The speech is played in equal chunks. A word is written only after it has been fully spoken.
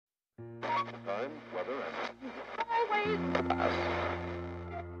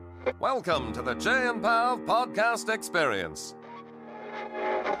Welcome to the Chey and Pav podcast experience.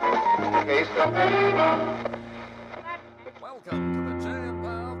 Welcome to the Chey and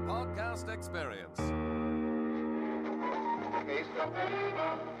Pav podcast experience.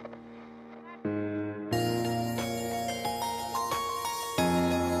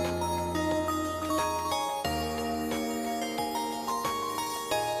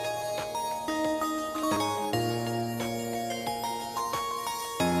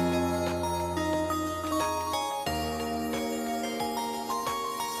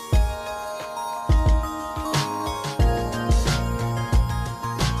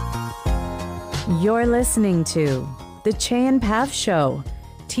 You're listening to The Chey and Pav Show,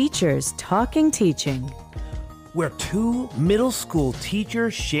 Teachers Talking Teaching. We're two middle school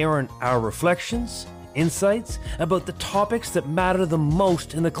teachers sharing our reflections, insights about the topics that matter the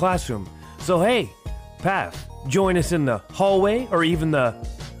most in the classroom. So hey, Pav, join us in the hallway or even the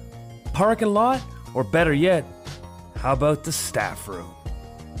parking lot, or better yet, how about the staff room?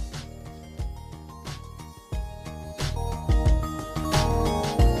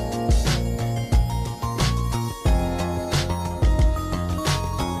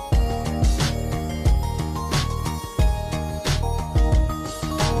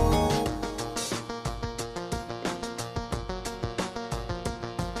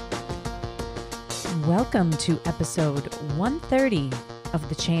 Welcome to episode 130 of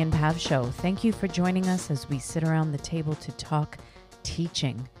the Chey and Pav Show. Thank you for joining us as we sit around the table to talk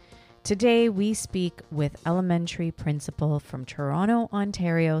teaching. Today we speak with elementary principal from Toronto,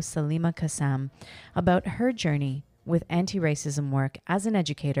 Ontario, Salima Kassam, about her journey with anti-racism work as an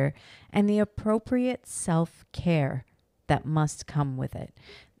educator and the appropriate self-care that must come with it.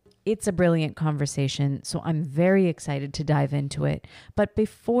 It's a brilliant conversation, so I'm very excited to dive into it. But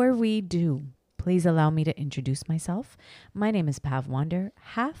before we do, please allow me to introduce myself. My name is Pav Wander,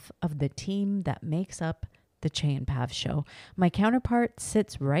 half of the team that makes up the Chey and Pav Show. My counterpart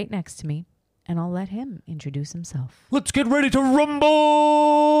sits right next to me, and I'll let him introduce himself. Let's get ready to rumble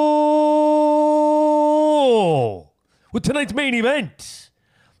with tonight's main event.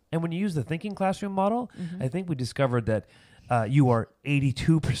 And when you use the thinking classroom model, I think we discovered that you are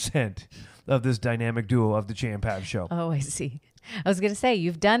 82% of this dynamic duo of the Chey and Pav Show. Oh, I see. I was going to say,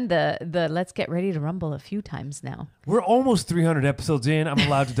 you've done the let's get ready to rumble a few times now. We're almost 300 episodes in. I'm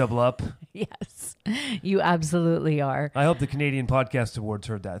allowed to double up. Yes, you absolutely are. I hope the Canadian Podcast Awards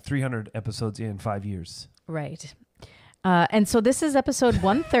heard that. 300 episodes in 5 years. Right. And so this is episode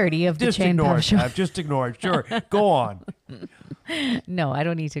 130 of the Chey and Pav Show. Just ignore it. Sure. Go on. No, I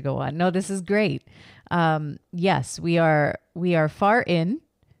don't need to go on. No, this is great. Yes, we are far in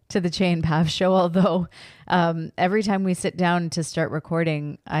to the Chey and Pav Show, although every time we sit down to start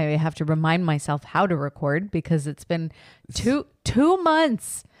recording, I have to remind myself how to record because it's been two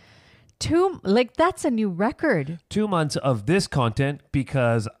months. That's a new record. 2 months of this content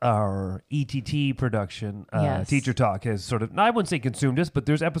because our ETT production, Yes. Teacher Talk, has sort of, I wouldn't say consumed us, but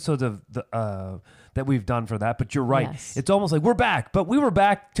there's episodes of the that we've done for that. But you're right. Yes. It's almost like we're back, but we were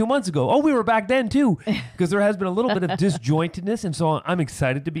back 2 months ago. Oh, we were back then too, because there has been a little bit of disjointedness. And so I'm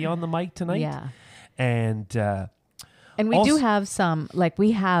excited to be on the mic tonight. Yeah. And we also, do have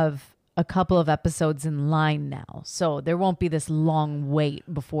we have a couple of episodes in line now. So there won't be this long wait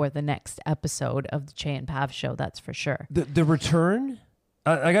before the next episode of the Chey and Pav Show. That's for sure. The return,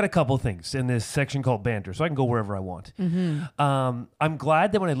 I got a couple things in this section called banter, so I can go wherever I want. I'm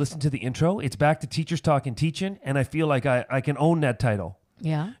glad that when I listen to the intro, it's back to Teachers Talking Teaching, and I feel like I can own that title.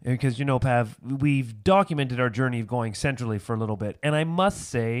 Yeah. Because, Pav, we've documented our journey of going centrally for a little bit, and I must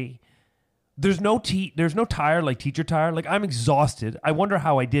say, there's no tire like teacher tire. Like, I'm exhausted. I wonder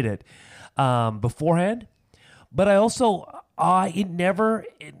how I did it beforehand, but I also I never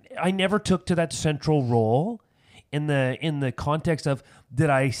took to that central role in the context of, did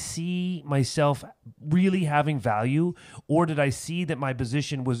I see myself really having value, or did I see that my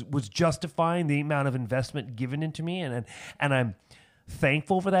position was justifying the amount of investment given into me, and I'm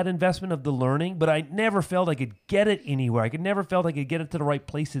thankful for that investment of the learning, but I never felt I could get it anywhere. I never felt I could get it to the right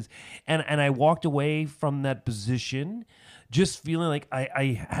places. And I walked away from that position just feeling like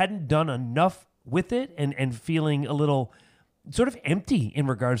I hadn't done enough with it, and feeling a little sort of empty in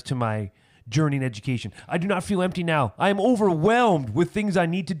regards to my journey in education. I do not feel empty now. I am overwhelmed with things I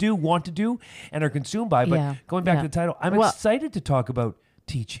need to do, want to do, and are consumed by. But going back to the title, I'm excited to talk about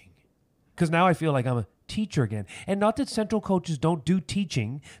teaching, because now I feel like I'm a teacher again. And not that central coaches don't do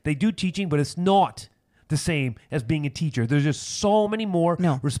teaching. They do teaching, but it's not the same as being a teacher. There's just so many more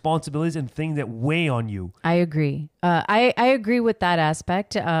responsibilities and things that weigh on you. I agree. I agree with that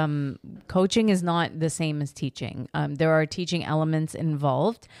aspect. Coaching is not the same as teaching. There are teaching elements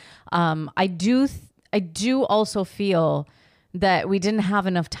involved. I do also feel that we didn't have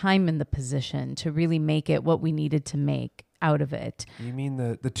enough time in the position to really make it what we needed to make out of it. You mean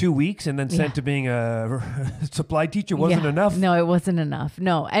the 2 weeks and then sent to being a supply teacher wasn't enough? No, it wasn't enough.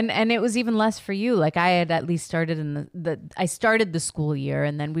 No. And it was even less for you. Like I had at least started in I started the school year,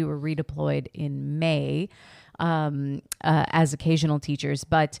 and then we were redeployed in May as occasional teachers.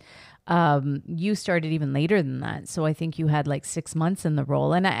 But you started even later than that. So I think you had like 6 months in the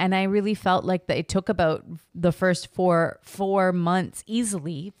role. And I really felt like that it took about the first four months,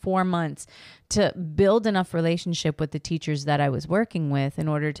 easily 4 months, to build enough relationship with the teachers that I was working with in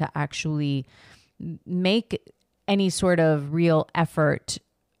order to actually make any sort of real effort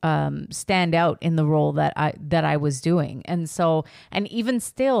stand out in the role that I was doing. And so, and even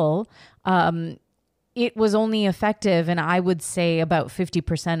still, it was only effective, and I would say about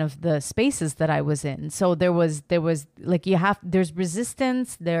 50% of the spaces that I was in. So there was like there's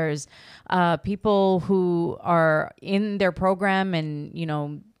resistance. There's people who are in their program,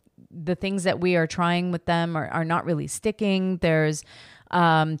 and the things that we are trying with them are not really sticking. There's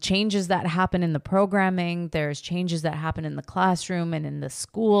changes that happen in the programming. There's changes that happen in the classroom and in the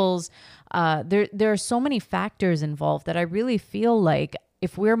schools. There are so many factors involved that I really feel like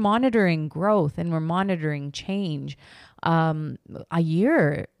if we're monitoring growth and we're monitoring change, a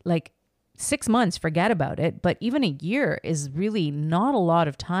year, like 6 months, forget about it. But even a year is really not a lot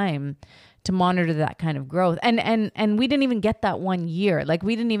of time to monitor that kind of growth. And we didn't even get that 1 year. Like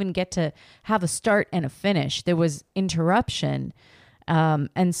we didn't even get to have a start and a finish. There was interruption.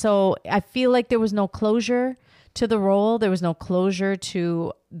 And so I feel like there was no closure to the role. There was no closure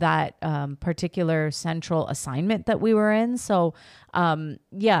to that particular central assignment that we were in. So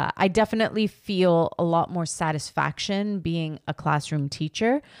I definitely feel a lot more satisfaction being a classroom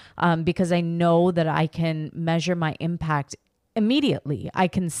teacher because I know that I can measure my impact immediately. I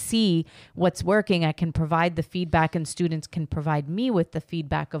can see what's working. I can provide the feedback, and students can provide me with the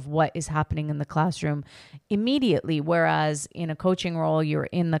feedback of what is happening in the classroom immediately. Whereas in a coaching role, you're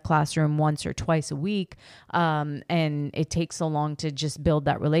in the classroom once or twice a week, and it takes so long to just build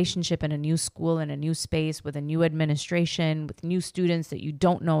that relationship in a new school, in a new space, with a new administration, with new students that you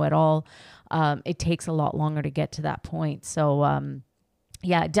don't know at all. It takes a lot longer to get to that point. So,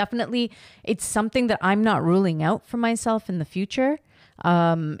 yeah, definitely. It's something that I'm not ruling out for myself in the future.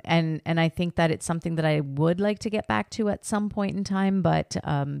 And I think that it's something that I would like to get back to at some point in time, but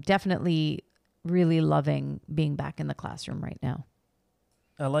definitely really loving being back in the classroom right now.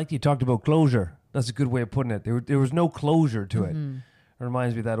 I like you talked about closure. That's a good way of putting it. There was no closure to it. It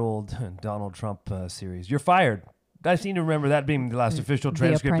reminds me of that old Donald Trump series. You're fired. I seem to remember that being the last official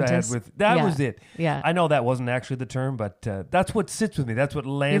transcript I had with. That was it. Yeah. I know that wasn't actually the term, but that's what sits with me. That's what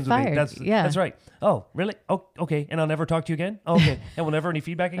lands with me. That's right. Oh, really? Oh, okay. And I'll never talk to you again? Oh, okay. And we'll never have any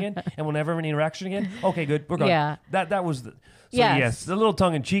feedback again? And we'll never have any interaction again? Okay, good. We're gone. Yeah. That was the... So yes, a little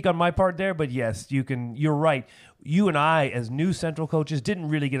tongue in cheek on my part there, but yes, you're right. You and I, as new central coaches, didn't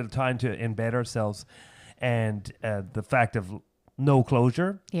really get a time to embed ourselves, and the fact of no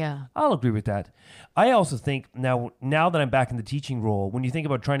closure. Yeah. I'll agree with that. I also think now that I'm back in the teaching role, when you think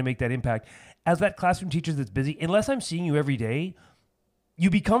about trying to make that impact, as that classroom teacher that's busy, unless I'm seeing you every day,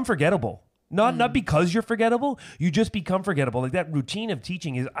 you become forgettable. Not because you're forgettable, you just become forgettable. Like that routine of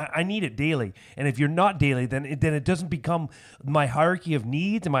teaching is, I need it daily. And if you're not daily, then it doesn't become my hierarchy of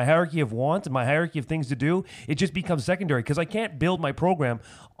needs and my hierarchy of wants and my hierarchy of things to do. It just becomes secondary because I can't build my program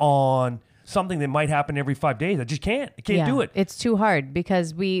on something that might happen every 5 days. I just can't. I can't do it. It's too hard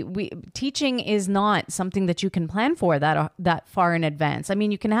because we teaching is not something that you can plan for that far in advance. I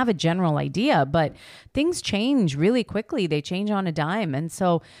mean, you can have a general idea, but things change really quickly. They change on a dime. And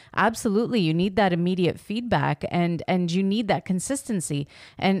so absolutely you need that immediate feedback and you need that consistency.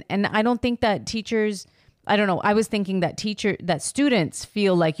 And I don't think that teachers, I don't know. I was thinking that students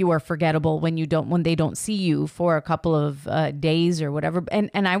feel like you are forgettable when they don't see you for a couple of days or whatever.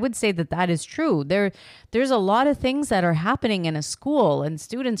 And I would say that is true. There's a lot of things that are happening in a school, and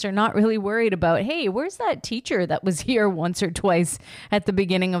students are not really worried about, hey, where's that teacher that was here once or twice at the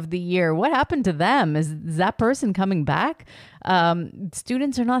beginning of the year? What happened to them? Is that person coming back?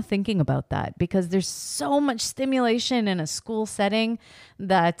 Students are not thinking about that because there's so much stimulation in a school setting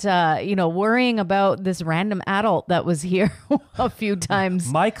that, worrying about this random adult that was here a few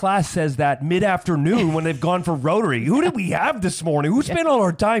times. My class says that mid-afternoon when they've gone for Rotary. Who did we have this morning? Who spent all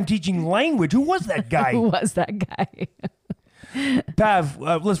our time teaching language? Who was that guy? Who was that guy? Pav,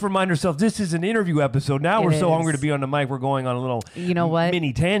 let's remind ourselves this is an interview episode. Now we're so hungry to be on the mic. We're going on a little,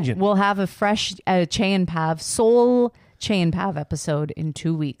 mini tangent. We'll have a fresh Chey and Pav soul Chey and Pav episode in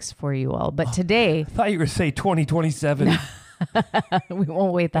 2 weeks for you all. But today, I thought you were going to say 2027. We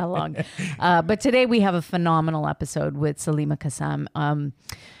won't wait that long. But today we have a phenomenal episode with Salima Kassam.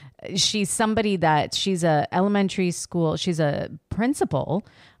 She's somebody that she's a elementary school. She's a principal.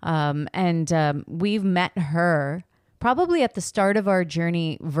 And we've met her probably at the start of our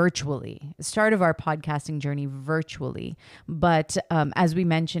journey virtually, start of our podcasting journey virtually. But as we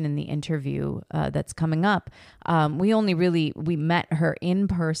mentioned in the interview that's coming up, we met her in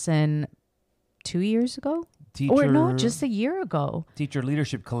person 2 years ago. Just a year ago. Teacher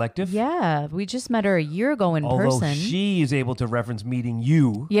Leadership Collective. Yeah, we just met her a year ago in person. Although she is able to reference meeting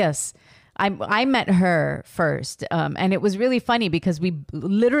you. Yes. I met her first, and it was really funny because we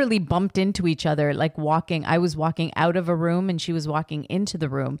literally bumped into each other, like walking. I was walking out of a room and she was walking into the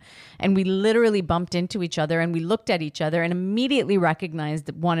room, and we literally bumped into each other and we looked at each other and immediately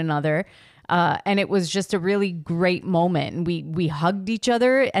recognized one another. And it was just a really great moment. And we hugged each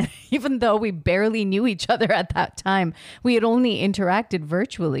other. And even though we barely knew each other at that time, we had only interacted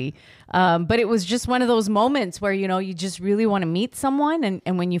virtually. But it was just one of those moments where, you just really want to meet someone.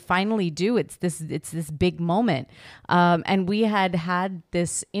 And when you finally do, it's this big moment. And we had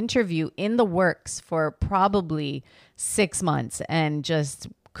this interview in the works for probably 6 months and just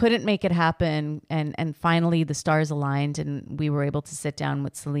couldn't make it happen, and finally the stars aligned, and we were able to sit down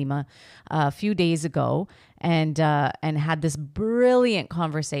with Salima a few days ago and had this brilliant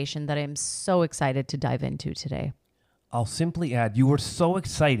conversation that I'm so excited to dive into today. I'll simply add, you were so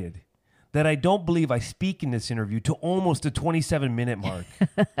excited that I don't believe I speak in this interview to almost a 27-minute mark.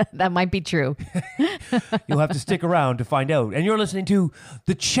 That might be true. You'll have to stick around to find out. And you're listening to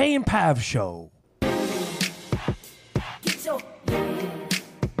the Chey and Pav Show.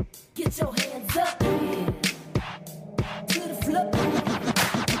 Get your hands up to the floor.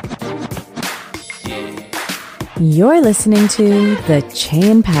 You're listening to the Chey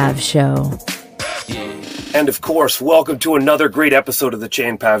and Pav Show. And of course, welcome to another great episode of the Chey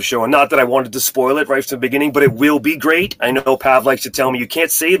and Pav Show. And not that I wanted to spoil it right from the beginning, but it will be great. I know Pav likes to tell me you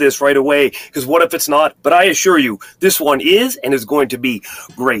can't say this right away, because what if it's not? But I assure you, this one is and is going to be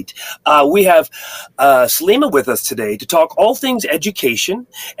great. We have Salima with us today to talk all things education.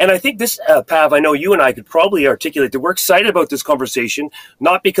 And I think this, Pav, I know you and I could probably articulate that we're excited about this conversation,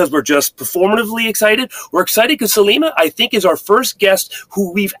 not because we're just performatively excited. We're excited because Salima, I think, is our first guest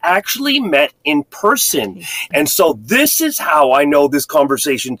who we've actually met in person. And so this is how I know this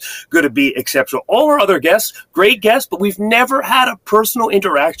conversation's going to be exceptional. All our other guests, great guests, but we've never had a personal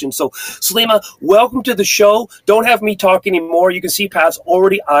interaction. So Salima, welcome to the show. Don't have me talk anymore. You can see Pav's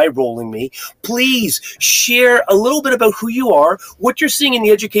already eye-rolling me. Please share a little bit about who you are, what you're seeing in the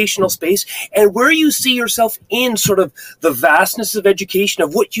educational space, and where you see yourself in sort of the vastness of education,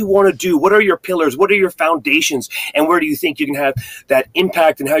 of what you want to do. What are your pillars? What are your foundations? And where do you think you can have that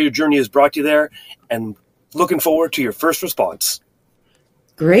impact, and how your journey has brought you there? And looking forward to your first response.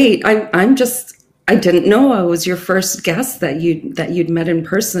 Great. I didn't know I was your first guest that you'd met in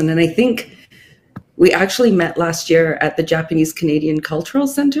person. And I think we actually met last year at the Japanese Canadian Cultural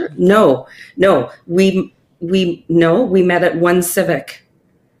Center. No, we met at One Civic.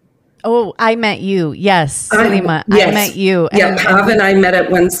 Oh, I met you. Yes, Salima. Yes. I met you. Yeah, Pav and I met at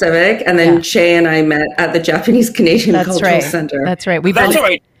One Civic, and then Chey and I met at the Japanese Canadian Cultural Center. That's right. That's all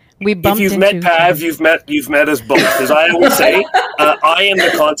right. We bumped if you've met Pav, you've met us both. As I always say, I am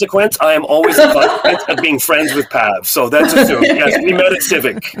the consequence. I am always the consequence of being friends with Pav. So that's assumed. Yes, we met at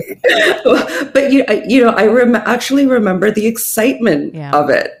Civic. But I actually remember the excitement of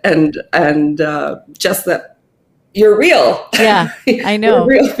it, and just that you're real. Yeah, I know.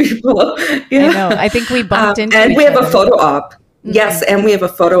 We're real people. Yeah. I know. I think we bumped into and each we have other. a photo op. Mm-hmm. Yes, and we have a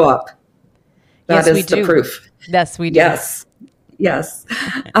photo op. That is the proof. Yes, we do. Yes.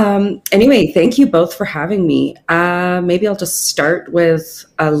 Anyway, thank you both for having me. Maybe I'll just start with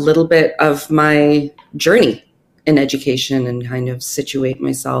a little bit of my journey in education and kind of situate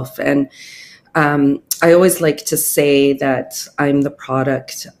myself. And I always like to say that I'm the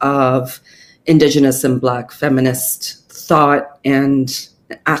product of Indigenous and Black feminist thought and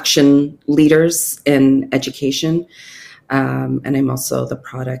action leaders in education. And I'm also the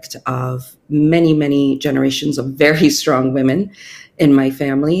product of many, many generations of very strong women in my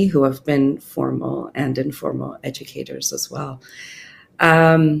family who have been formal and informal educators as well.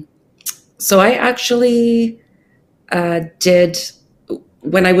 So I actually did,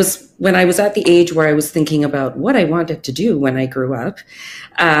 when I was at the age where I was thinking about what I wanted to do when I grew up,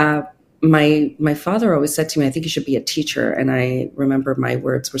 my father always said to me, I think you should be a teacher. And I remember my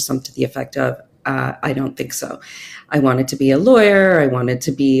words were something to the effect of, I don't think so. I wanted to be a lawyer. I wanted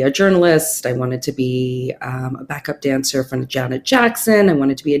to be a journalist. I wanted to be a backup dancer for Janet Jackson. I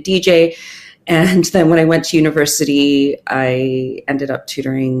wanted to be a DJ. And then when I went to university, I ended up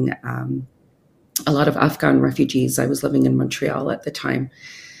tutoring a lot of Afghan refugees. I was living in Montreal at the time.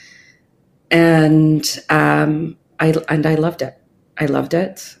 And I loved it. I loved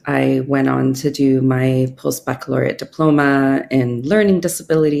it. I went on to do my post-baccalaureate diploma in learning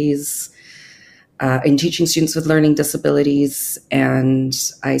disabilities, in teaching students with learning disabilities. And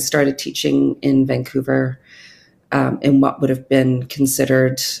I started teaching in Vancouver in what would have been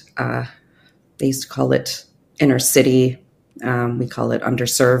considered, they used to call it inner city. We call it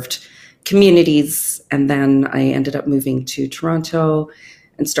underserved communities. And then I ended up moving to Toronto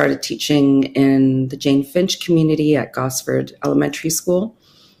and started teaching in the Jane Finch community at Gosford Elementary School.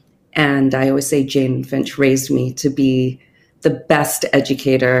 And I always say Jane Finch raised me to be the best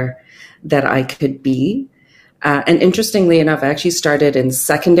educator that I could be. And interestingly enough, I actually started in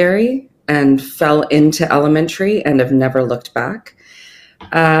secondary and fell into elementary and have never looked back.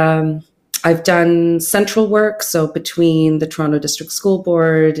 I've done central work, so between the Toronto District School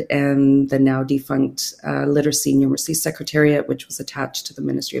Board and the now defunct Literacy and Numeracy Secretariat, which was attached to the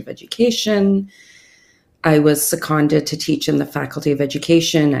Ministry of Education. I was seconded to teach in the Faculty of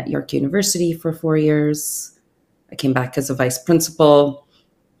Education at York University for 4 years. I came back as a vice principal,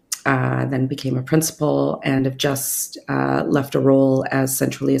 then became a principal, and have just left a role as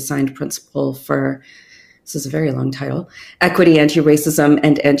centrally assigned principal for, this is a very long title, Equity, Anti-Racism,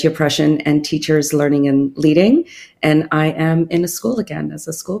 and Anti-Oppression, and Teachers Learning and Leading. And I am in a school again as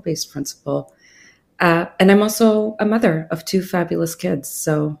a school-based principal. And I'm also a mother of 2 fabulous kids.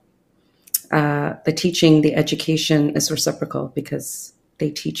 So the teaching, the education is reciprocal because they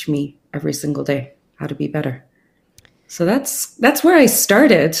teach me every single day how to be better. So that's where I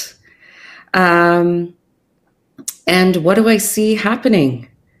started. And what do I see happening?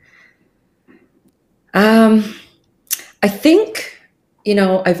 I think,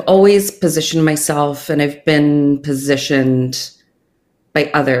 I've always positioned myself, and I've been positioned by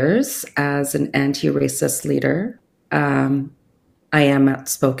others as an anti-racist leader. I am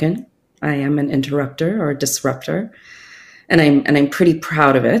outspoken. I am an interrupter or a disruptor, and I'm pretty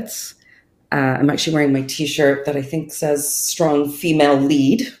proud of it. I'm actually wearing my T-shirt that I think says "Strong Female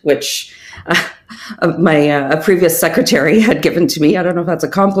Lead," which my previous secretary had given to me. I don't know if that's a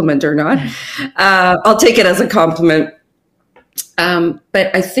compliment or not. I'll take it as a compliment.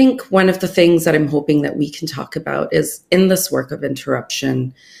 But I think one of the things that I'm hoping that we can talk about is in this work of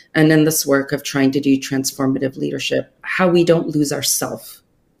interruption and in this work of trying to do transformative leadership, how we don't lose ourselves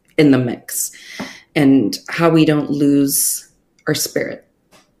in the mix and how we don't lose our spirit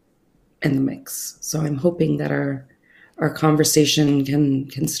in the mix. So I'm hoping that our conversation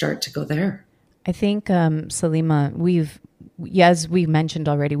can start to go there. I think, Salima, as we've mentioned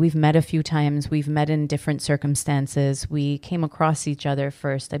already, we've met a few times. We've met in different circumstances. We came across each other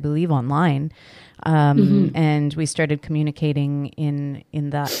first, I believe, online. And we started communicating in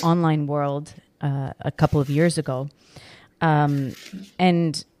that online world a couple of years ago.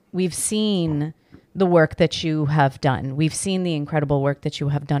 And we've seen the work that you have done. We've seen the incredible work that you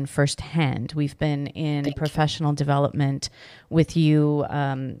have done firsthand. We've been in professional development with you,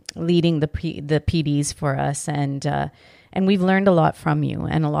 leading the PDs for us, and we've learned a lot from you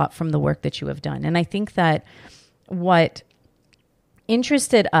and a lot from the work that you have done. And I think that what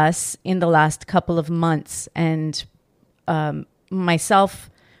interested us in the last couple of months, and myself,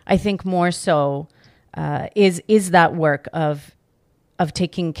 I think more so, is that work of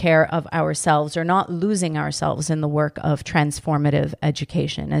taking care of ourselves or not losing ourselves in the work of transformative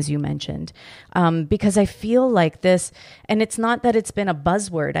education, as you mentioned. Because I feel like this, and it's not that it's been a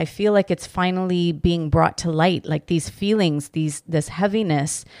buzzword, I feel like it's finally being brought to light, like these feelings, this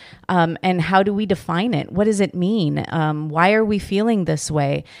heaviness, and how do we define it? What does it mean? Why are we feeling this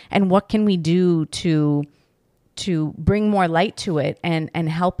way? And what can we do to bring more light to it and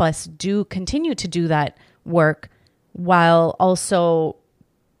help us continue to do that work while also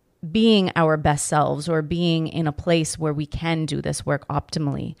being our best selves or being in a place where we can do this work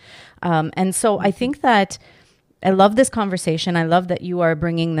optimally. And so I think that I love this conversation. I love that you are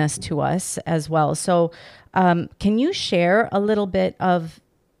bringing this to us as well. So can you share a little bit of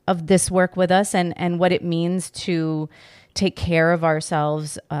this work with us and what it means to take care of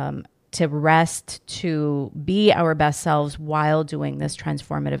ourselves, to rest, to be our best selves while doing this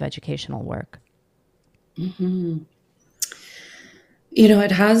transformative educational work? Mm-hmm.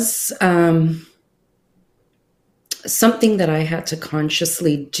 It has something that I had to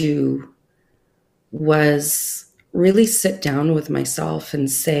consciously do was really sit down with myself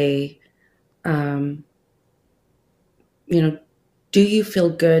and say, do you feel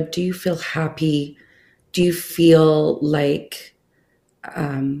good? Do you feel happy? Do you feel like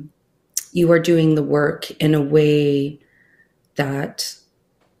you are doing the work in a way that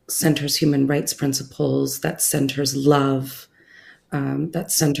centers human rights principles, that centers love,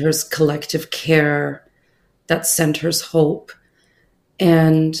 that centers collective care, that centers hope?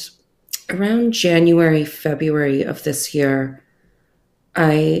 And around January, February of this year,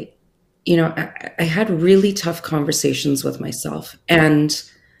 I had really tough conversations with myself, and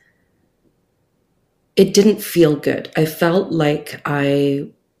it didn't feel good. I felt like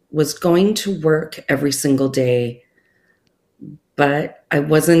I was going to work every single day, but I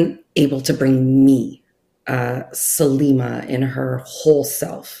wasn't able to bring me, Salima, in her whole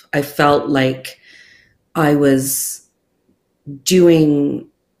self. I felt like I was doing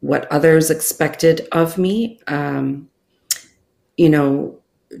what others expected of me.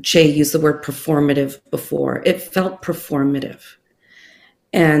 Chey used the word performative before. It felt performative.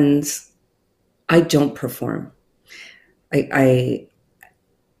 And I don't perform. Or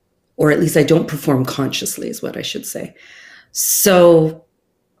at least I don't perform consciously is what I should say. So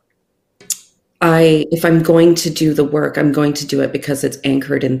if I'm going to do the work, I'm going to do it because it's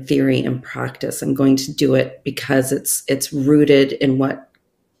anchored in theory and practice. I'm going to do it because it's rooted in what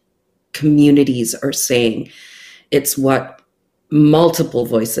communities are saying. It's what multiple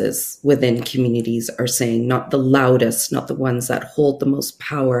voices within communities are saying, not the loudest, not the ones that hold the most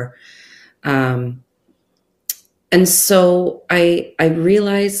power. And so I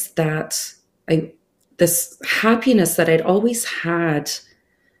realized that this happiness that I'd always had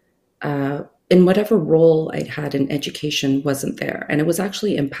in whatever role I'd had in education wasn't there. And it was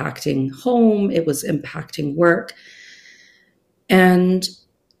actually impacting home. It was impacting work. And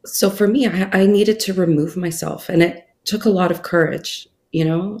so for me, I needed to remove myself, and it took a lot of courage,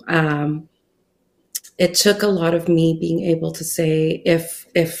 it took a lot of me being able to say, if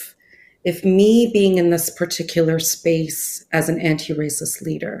me being in this particular space as an anti-racist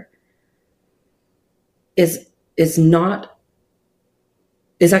leader is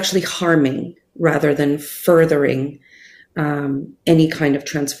actually harming rather than furthering any kind of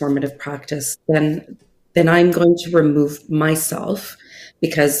transformative practice, then I'm going to remove myself,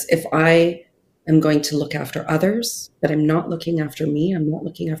 because if I am going to look after others, but I'm not looking after me, I'm not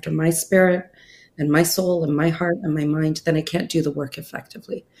looking after my spirit and my soul and my heart and my mind, then I can't do the work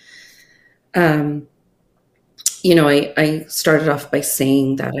effectively. I started off by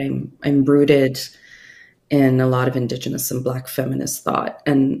saying that I'm rooted in a lot of Indigenous and Black feminist thought,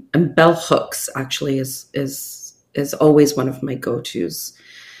 and bell hooks actually is always one of my go-tos.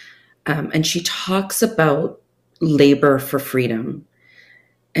 And she talks about labor for freedom.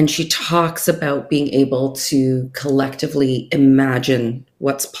 And she talks about being able to collectively imagine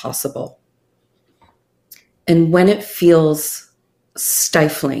what's possible. And when it feels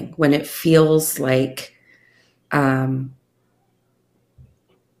stifling, when it feels like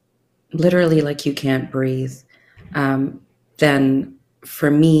literally like you can't breathe, then for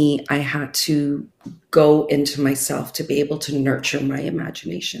me, I had to go into myself to be able to nurture my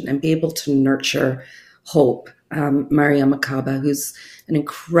imagination and be able to nurture hope. Mariama Kaba, who's an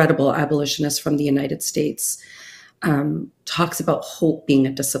incredible abolitionist from the United States, talks about hope being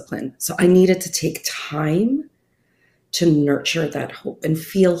a discipline. So I needed to take time to nurture that hope and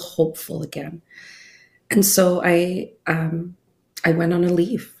feel hopeful again. And so I went on a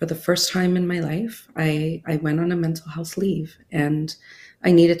leave for the first time in my life. I went on a mental health leave, and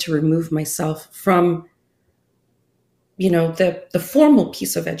I needed to remove myself from the formal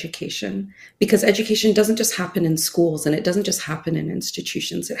piece of education, because education doesn't just happen in schools, and it doesn't just happen in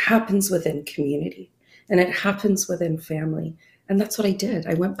institutions. It happens within community, and it happens within family. And that's what I did.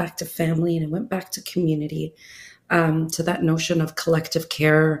 I went back to family, and I went back to community, to that notion of collective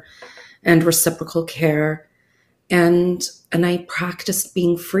care and reciprocal care. And I practiced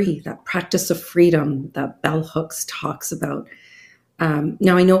being free, that practice of freedom that Bell Hooks talks about.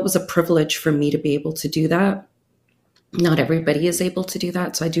 Now, I know it was a privilege for me to be able to do that. Not everybody is able to do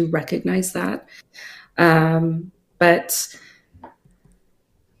that, so I do recognize that. But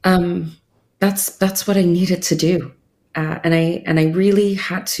that's what I needed to do, and I really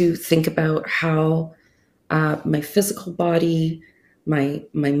had to think about how my physical body, my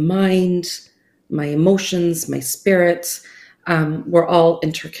mind, my emotions, my spirit were all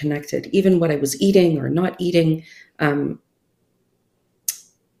interconnected. Even what I was eating or not eating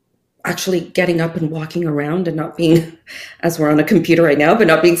actually getting up and walking around and not being, as we're on a computer right now, but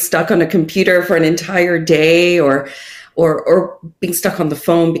not being stuck on a computer for an entire day, or being stuck on the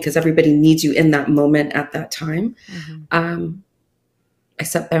phone because everybody needs you in that moment at that time. I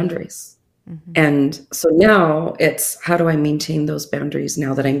set boundaries. And so now it's, how do I maintain those boundaries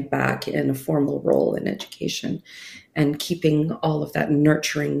now that I'm back in a formal role in education, and keeping all of that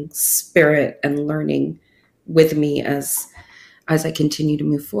nurturing spirit and learning with me as I continue to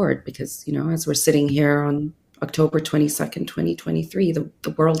move forward? Because, you know, as we're sitting here on October 22nd, 2023,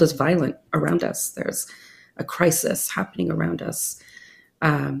 the world is violent around us. There's a crisis happening around us.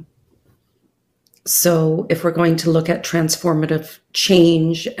 So if we're going to look at transformative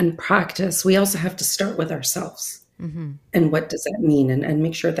change and practice, we also have to start with ourselves. And what does that mean? And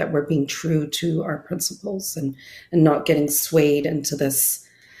make sure that we're being true to our principles, and not getting swayed into this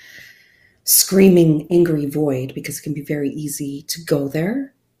screaming, angry void, because it can be very easy to go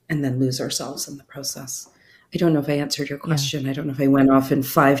there and then lose ourselves in the process. I don't know if I answered your question. I don't know if I went off in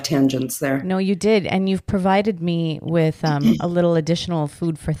 5 tangents there. No, you did. And you've provided me with a little additional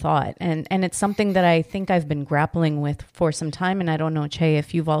food for thought. And it's something that I think I've been grappling with for some time. And I don't know, Chey,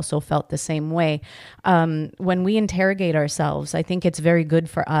 if you've also felt the same way. When we interrogate ourselves, I think it's very good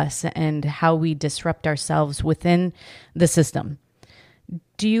for us and how we disrupt ourselves within the system.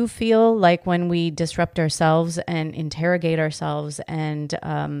 Do you feel like when we disrupt ourselves and interrogate ourselves and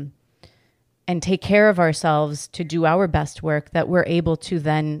take care of ourselves to do our best work, that we're able to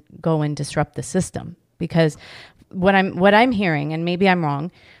then go and disrupt the system? Because what I'm hearing, and maybe I'm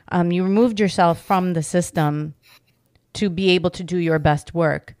wrong, you removed yourself from the system to be able to do your best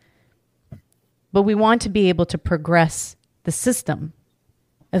work. But we want to be able to progress the system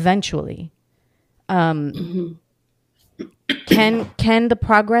eventually. Can the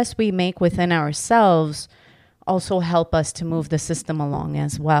progress we make within ourselves also help us to move the system along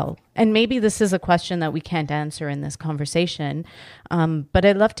as well? And maybe this is a question that we can't answer in this conversation, but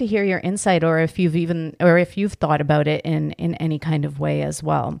I'd love to hear your insight, or if you've thought about it in any kind of way as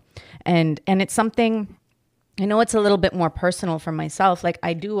well. And it's something, I know it's a little bit more personal for myself. Like,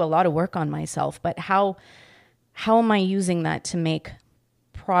 I do a lot of work on myself, but how am I using that to make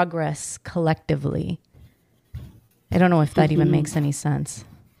progress collectively? I don't know if that even makes any sense.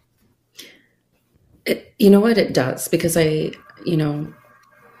 You know what? It does, because I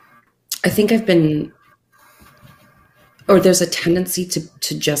think I've been, or there's a tendency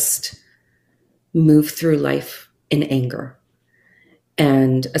to just move through life in anger.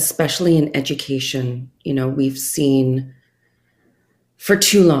 And especially in education, you know, we've seen for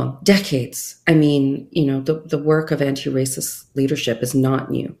too long, decades. I mean, you know, the work of anti-racist leadership is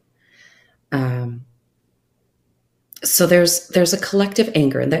not new. So there's a collective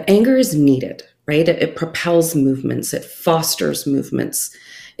anger, and that anger is needed, right? It propels movements, it fosters movements,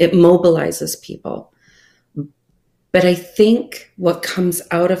 it mobilizes people. But I think what comes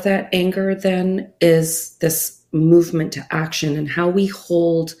out of that anger then is this movement to action, and how we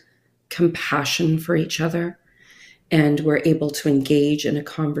hold compassion for each other, and we're able to engage in a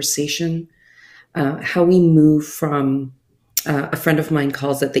conversation, how we move from, a friend of mine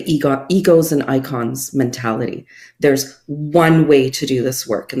calls it the egos and icons mentality. There's one way to do this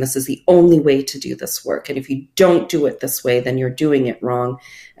work, and this is the only way to do this work. And if you don't do it this way, then you're doing it wrong.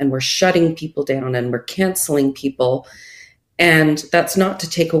 And we're shutting people down, and we're canceling people. And that's not to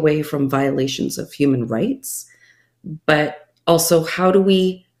take away from violations of human rights, but also, how do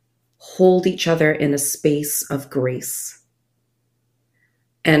we hold each other in a space of grace?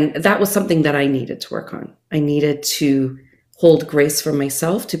 And that was something that I needed to work on. I needed to hold grace for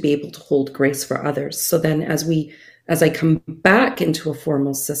myself to be able to hold grace for others. So then as I come back into a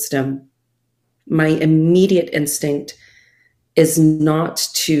formal system, my immediate instinct is not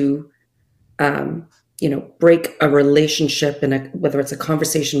to, break a relationship, whether it's a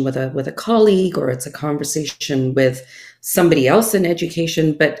conversation with a colleague, or it's a conversation with somebody else in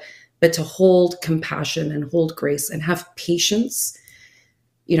education, but to hold compassion and hold grace and have patience.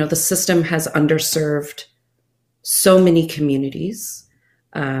 You know, the system has underserved so many communities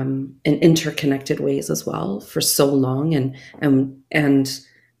in interconnected ways as well for so long, and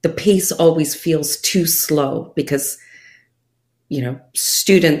the pace always feels too slow, because, you know,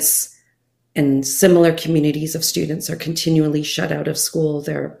 students and similar communities of students are continually shut out of school.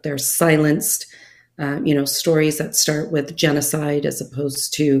 They're silenced. Stories that start with genocide as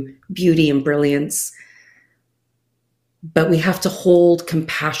opposed to beauty and brilliance. But we have to hold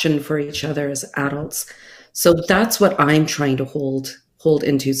compassion for each other as adults. So that's what I'm trying to hold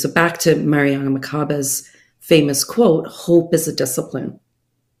into. So back to Mariana Makaba's famous quote, hope is a discipline,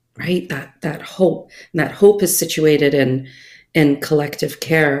 right? That hope. And that hope is situated and collective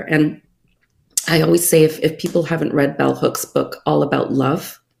care. And I always say, if people haven't read Bell Hook's book, All About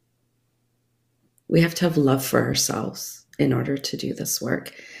Love, we have to have love for ourselves in order to do this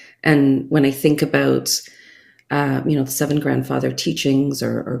work. And when I think about, the 7 grandfather teachings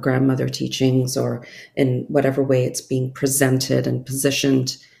or grandmother teachings, or in whatever way it's being presented and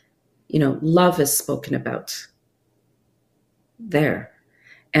positioned, love is spoken about there.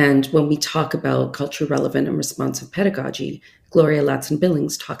 And when we talk about culturally relevant and responsive pedagogy, Gloria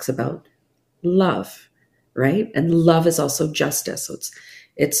Ladson-Billings talks about love, right? And love is also justice. So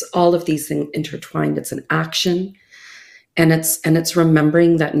it's all of these things intertwined. It's an action, and it's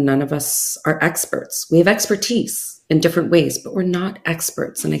remembering that none of us are experts. We have expertise in different ways, but we're not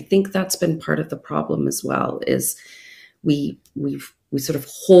experts. And I think that's been part of the problem as well. Is we sort of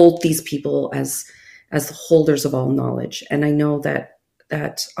hold these people as the holders of all knowledge. And I know that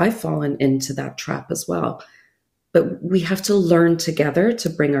I've fallen into that trap as well. But we have to learn together to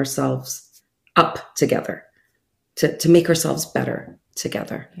bring ourselves up together, to make ourselves better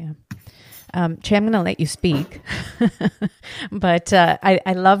together. Yeah. Chey, I'm going to let you speak, but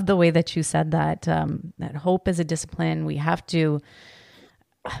I love the way that you said that, that hope is a discipline. We have to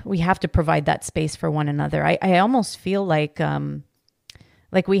provide that space for one another. I almost feel like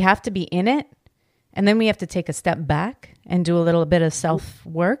we have to be in it, and then we have to take a step back and do a little bit of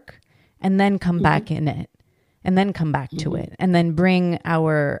self-work, and then come back in it, and then come back to it, and then bring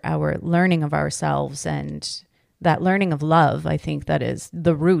our learning of ourselves and that learning of love. I think that is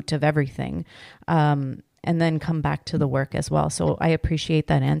the root of everything. And then come back to the work as well. So I appreciate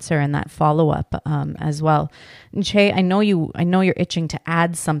that answer and that follow-up as well. And Chey, I know you're itching to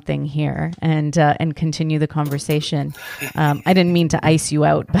add something here and continue the conversation. I didn't mean to ice you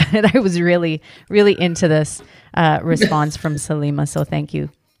out, but I was really, really into this response from Salima. So thank you.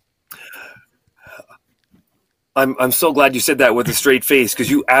 I'm so glad you said that with a straight face, because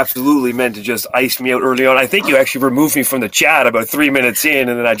you absolutely meant to just ice me out early on. I think you actually removed me from the chat about 3 minutes in,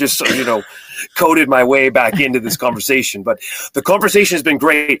 and then I just, coded my way back into this conversation. But the conversation has been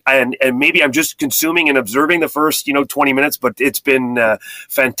great, and maybe I'm just consuming and observing the first, 20 minutes, but it's been a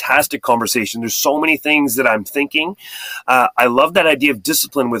fantastic conversation. There's so many things that I'm thinking. I love that idea of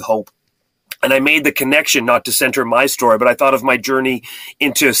discipline with hope. And I made the connection, not to center my story, but I thought of my journey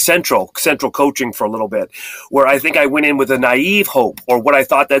into central coaching for a little bit, where I think I went in with a naive hope, or what I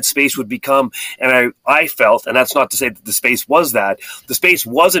thought that space would become. And I felt, and that's not to say that the space was that, the space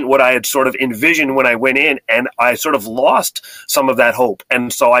wasn't what I had sort of envisioned when I went in, and I sort of lost some of that hope.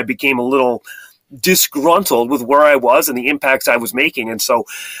 And so I became a little disgruntled with where I was and the impacts I was making. And so,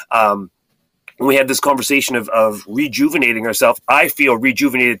 when we had this conversation of rejuvenating ourselves, I feel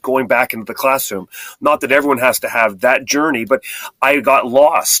rejuvenated going back into the classroom. Not that everyone has to have that journey, but I got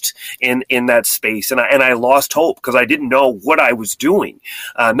lost in that space, and I lost hope because I didn't know what I was doing.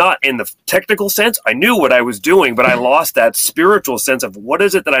 Not in the technical sense, I knew what I was doing, but I lost that spiritual sense of what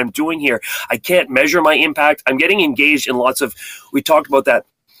is it that I'm doing here. I can't measure my impact. I'm getting engaged in lots of, we talked about that,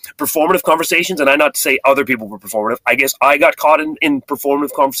 performative conversations, and I not to say other people were performative. I guess I got caught in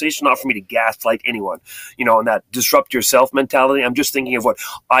performative conversation, not for me to gaslight anyone, and that disrupt yourself mentality. I'm just thinking of what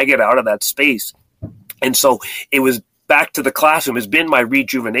I get out of that space. And so it was back to the classroom has been my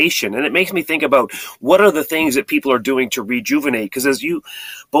rejuvenation. And it makes me think about what are the things that people are doing to rejuvenate? Because as you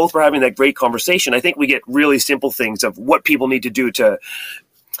both were having that great conversation, I think we get really simple things of what people need to do to,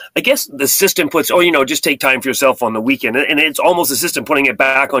 I guess the system puts, just take time for yourself on the weekend. And it's almost the system putting it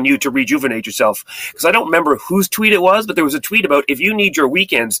back on you to rejuvenate yourself. Because I don't remember whose tweet it was, but there was a tweet about if you need your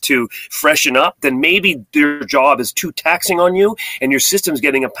weekends to freshen up, then maybe your job is too taxing on you and your system's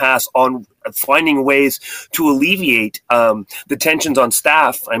getting a pass on finding ways to alleviate the tensions on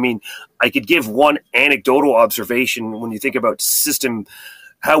staff. I mean, I could give one anecdotal observation when you think about system,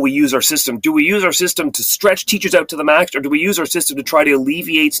 how we use our system. Do we use our system to stretch teachers out to the max, or do we use our system to try to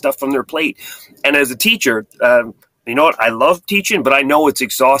alleviate stuff from their plate? And as a teacher, you know what? I love teaching, but I know it's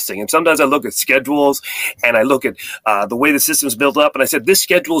exhausting. And sometimes I look at schedules and I look at the way the system's built up, and I said, this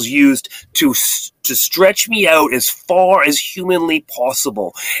schedule's used to stretch me out as far as humanly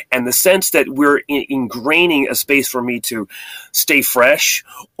possible. And the sense that we're ingraining a space for me to stay fresh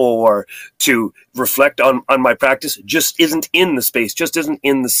or to reflect on my practice just isn't in the space, just isn't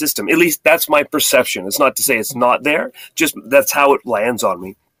in the system. At least that's my perception. It's not to say it's not there, just that's how it lands on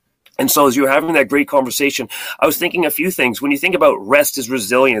me. And so as you were having that great conversation, I was thinking a few things. When you think about rest as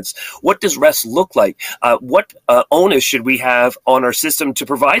resilience, what does rest look like? What onus should we have on our system to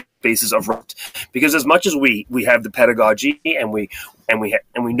provide spaces of rest? Because as much as we have the pedagogy and we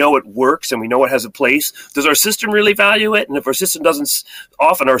know it works and we know it has a place, does our system really value it? And if our system doesn't,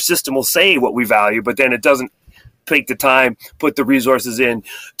 often our system will say what we value, but then it doesn't take the time, put the resources in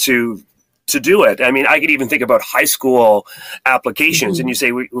to do it. I mean, I could even think about high school applications, and you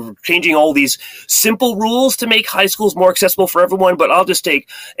say we're changing all these simple rules to make high schools more accessible for everyone, but I'll just take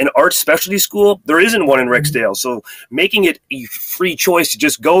an art specialty school. There isn't one in Rexdale, so making it a free choice to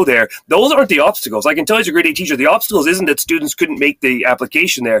just go there, those aren't the obstacles. I can tell you as a grade 8 teacher, the obstacles isn't that students couldn't make the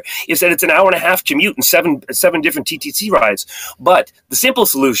application there. It's that it's an hour and a half commute and seven different TTC rides. But the simple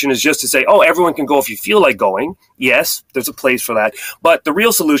solution is just to say, oh, everyone can go if you feel like going. Yes, there's a place for that. But the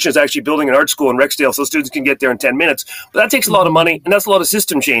real solution is actually building an art school in Rexdale so students can get there in 10 minutes. But that takes a lot of money, and that's a lot of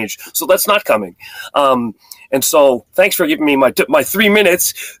system change. So that's not coming. And so thanks for giving me my 3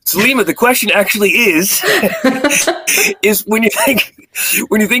 minutes. Salima, the question actually is when you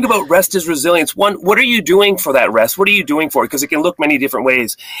think about rest as resilience, one, what are you doing for that rest? What are you doing for it? Because it can look many different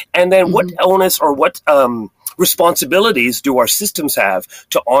ways. And then what onus or what responsibilities do our systems have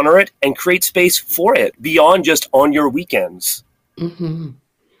to honor it and create space for it beyond just on your weekends?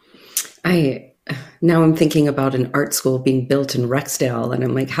 Now I'm thinking about an art school being built in Rexdale, and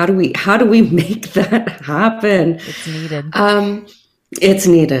I'm like, how do we make that happen? It's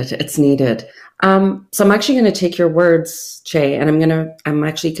needed. It's needed. So I'm actually going to take your words, Chey, and I'm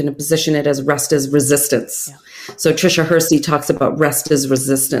actually going to position it as rest as resistance. Yeah. So Tricia Hersey talks about rest as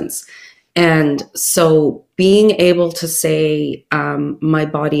resistance. And so being able to say, my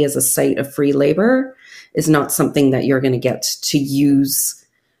body is a site of free labor is not something that you're going to get to use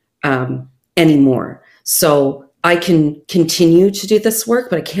anymore. So I can continue to do this work,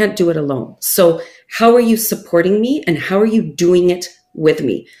 but I can't do it alone. So how are you supporting me, and how are you doing it with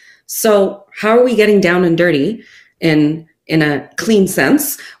me? So how are we getting down and dirty in a clean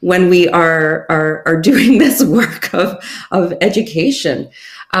sense when we are doing this work of education?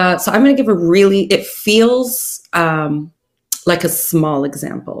 So I'm going to give it feels like a small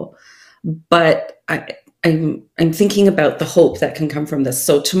example, but I'm thinking about the hope that can come from this.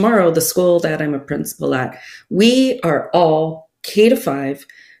 So tomorrow, the school that I'm a principal at, we are all K-5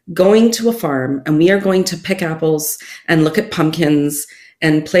 going to a farm, and we are going to pick apples and look at pumpkins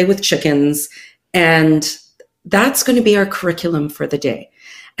and play with chickens. And that's going to be our curriculum for the day.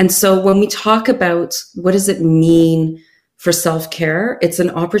 And so when we talk about what does it mean for self-care, it's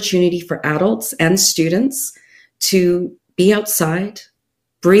an opportunity for adults and students to be outside,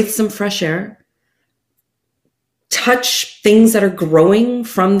 breathe some fresh air, touch things that are growing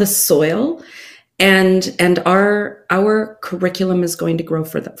from the soil, and our curriculum is going to grow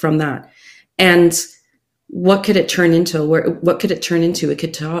from that. And what could it turn into? What could it turn into? It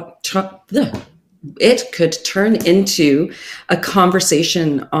could it could turn into a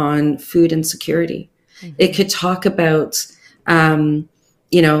conversation on food insecurity. Mm-hmm. It could talk about,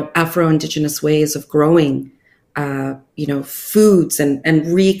 Afro-Indigenous ways of growing, foods and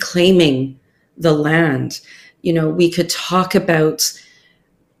reclaiming the land. We could talk about,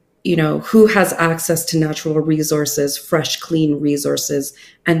 who has access to natural resources, fresh, clean resources,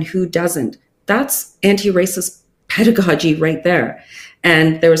 and who doesn't. That's anti-racist pedagogy right there.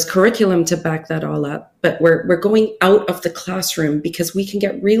 And there was curriculum to back that all up. But we're going out of the classroom because we can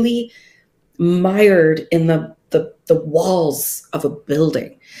get really mired in the walls of a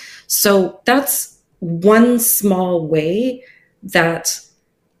building. So that's one small way that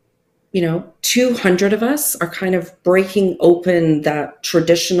 200 of us are kind of breaking open that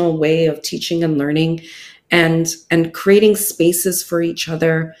traditional way of teaching and learning, and creating spaces for each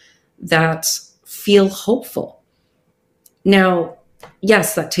other that feel hopeful. Now,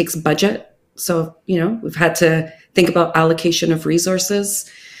 yes, that takes budget. So, we've had to think about allocation of resources,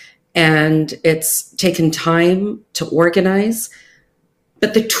 and it's taken time to organize,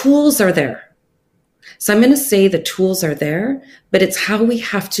 but the tools are there. So I'm going to say the tools are there, but it's how we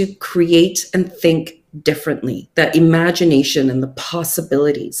have to create and think differently, that imagination and the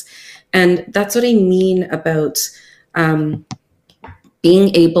possibilities. And that's what I mean about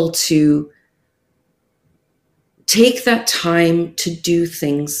being able to take that time to do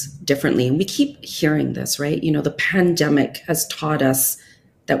things differently. And we keep hearing this, right? The pandemic has taught us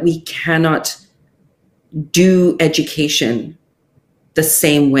that we cannot do education the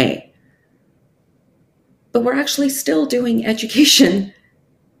same way. But we're actually still doing education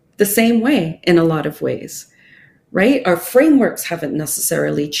the same way in a lot of ways, right? Our frameworks haven't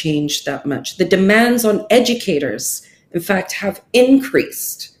necessarily changed that much. The demands on educators, in fact, have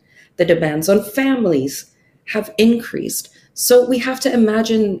increased. The demands on families have increased. So we have to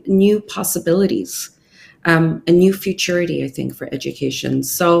imagine new possibilities, a new futurity, I think, for education.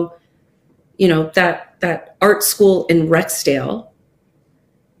 So, that art school in Rexdale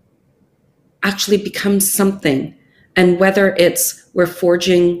actually becomes something. And whether it's we're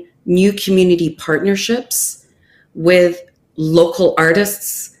forging new community partnerships with local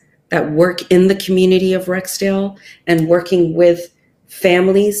artists that work in the community of Rexdale, and working with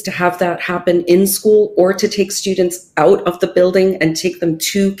families to have that happen in school, or to take students out of the building and take them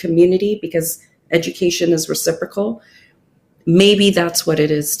to community, because education is reciprocal. Maybe that's what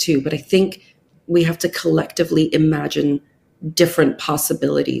it is too. But I think we have to collectively imagine different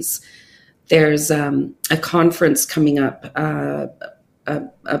possibilities. There's a conference coming up.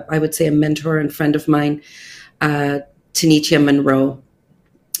 I would say a mentor and friend of mine, Tanitia Monroe,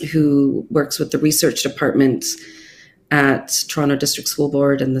 who works with the research department at Toronto District School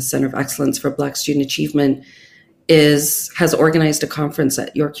Board and the Centre of Excellence for Black Student Achievement, has organized a conference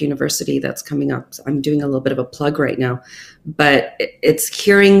at York University that's coming up. I'm doing a little bit of a plug right now, but it's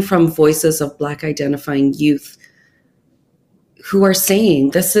hearing from voices of Black identifying youth who are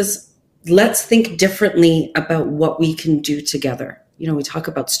saying, let's think differently about what we can do together. You know, we talk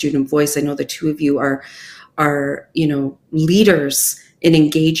about student voice. I know the two of you are leaders in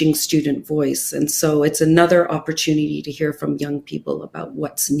engaging student voice. And so it's another opportunity to hear from young people about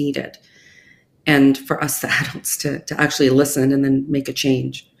what's needed. And for us, the adults, to actually listen and then make a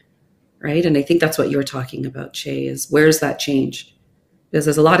change, right? And I think that's what you're talking about, Chey, is where's that change? Because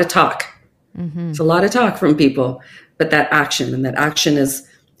there's a lot of talk. Mm-hmm. It's a lot of talk from people, but that action is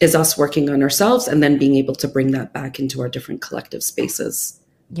us working on ourselves and then being able to bring that back into our different collective spaces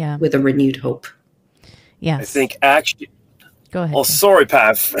with a renewed hope. Yes. I think action. Go ahead. Oh, sorry,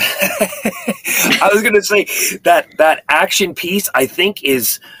 Pav. I was going to say that action piece, I think,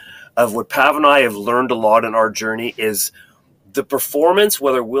 is of what Pav and I have learned a lot in our journey, is the performance,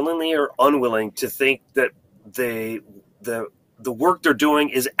 whether willingly or unwilling, to think that the work they're doing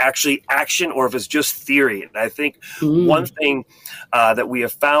is actually action, or if it's just theory. And I think one thing that we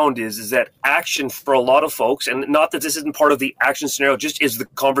have found is that action for a lot of folks, and not that this isn't part of the action scenario, just is the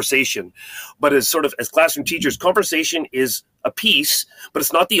conversation. But as classroom teachers, conversation is a piece, but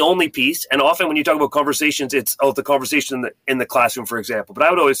it's not the only piece. And often when you talk about conversations, it's the conversation in the classroom, for example. But I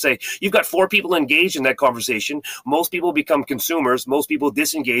would always say, you've got 4 people engaged in that conversation. Most people become consumers. Most people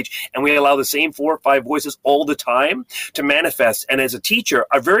disengage. And we allow the same 4 or 5 voices all the time to manifest. And as a teacher,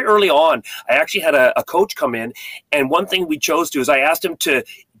 very early on, I actually had a coach come in. And one thing we chose to is I asked him to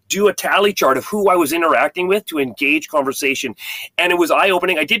do a tally chart of who I was interacting with to engage conversation. And it was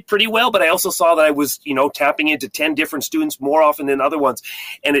eye-opening. I did pretty well, but I also saw that I was, tapping into 10 different students more often than other ones.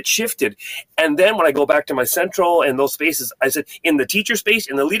 And it shifted. And then when I go back to my central and those spaces, I said, in the teacher space,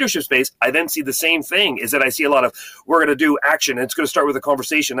 in the leadership space, I then see the same thing, is that I see a lot of, we're going to do action, and it's going to start with a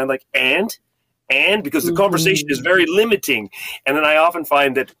conversation. I'm like, and because the conversation is very limiting. And then I often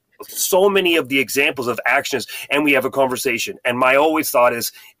find that so many of the examples of actions, and we have a conversation. And my always thought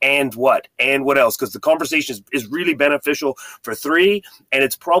is, and what? And what else? Because the conversation is really beneficial for 3, and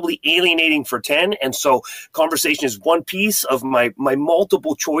it's probably alienating for 10. And so conversation is one piece of my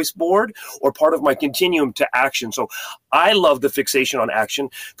multiple choice board, or part of my continuum to action. So I love the fixation on action,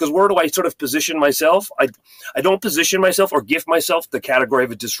 because where do I sort of position myself? I don't position myself or gift myself the category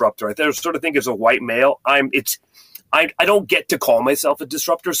of a disruptor. I sort of think as a white male, I don't get to call myself a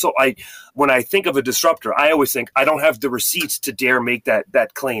disruptor. So when I think of a disruptor, I always think I don't have the receipts to dare make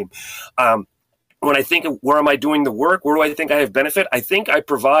that claim. When I think of where am I doing the work, where do I think I have benefit? I think I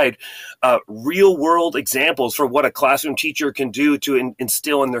provide real world examples for what a classroom teacher can do to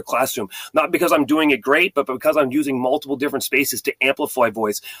instill in their classroom. Not because I'm doing it great, but because I'm using multiple different spaces to amplify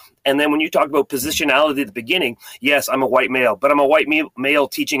voice. And then when you talk about positionality at the beginning, yes, I'm a white male, but I'm a white male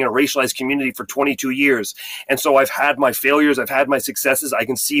teaching in a racialized community for 22 years. And so I've had my failures, I've had my successes. I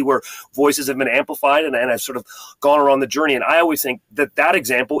can see where voices have been amplified, and I've sort of gone around the journey. And I always think that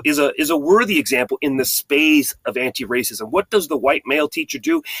example is a worthy example in the space of anti-racism. What does the white male teacher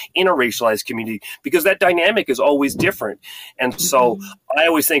do in a racialized community? Because that dynamic is always different. And so I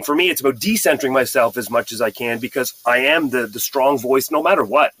always think, for me, it's about decentering myself as much as I can, because I am the strong voice no matter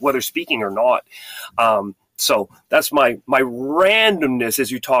what, whether speaking or not. So that's my randomness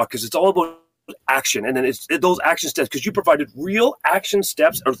as you talk, because it's all about action. And then it's those action steps, because you provided real action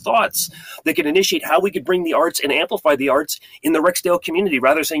steps or thoughts that can initiate how we could bring the arts and amplify the arts in the Rexdale community,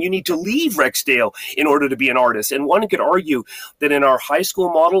 rather than saying you need to leave Rexdale in order to be an artist. And one could argue that in our high school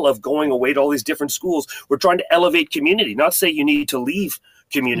model of going away to all these different schools, we're trying to elevate community, not say you need to leave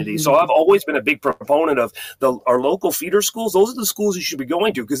community. So I've always been a big proponent of our local feeder schools. Those are the schools you should be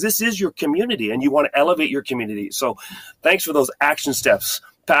going to, because this is your community and you want to elevate your community. So thanks for those action steps.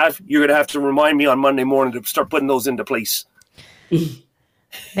 Pav, you're going to have to remind me on Monday morning to start putting those into place.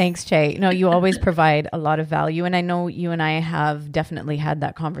 Thanks, Chey. No, you always provide a lot of value. And I know you and I have definitely had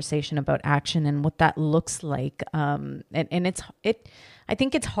that conversation about action and what that looks like. And I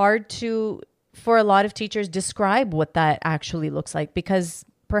think it's hard to for a lot of teachers, describe what that actually looks like, because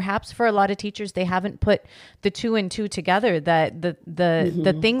perhaps for a lot of teachers, they haven't put the two and two together, that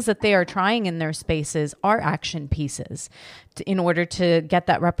the things that they are trying in their spaces are action pieces in order to get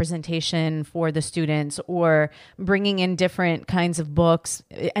that representation for the students, or bringing in different kinds of books.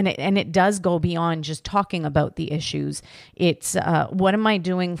 And it does go beyond just talking about the issues. It's what am I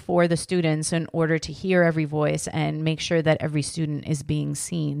doing for the students in order to hear every voice and make sure that every student is being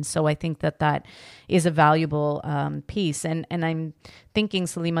seen. So I think that is a valuable piece. And I'm thinking,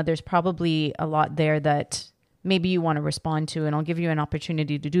 Salima, there's probably a lot there that maybe you want to respond to, and I'll give you an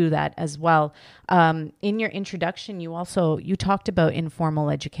opportunity to do that as well. In your introduction, you talked about informal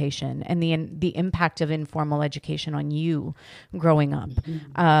education and the impact of informal education on you growing up.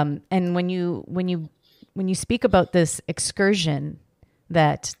 And when you speak about this excursion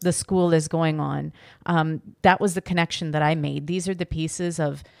that the school is going on, that was the connection that I made. These are the pieces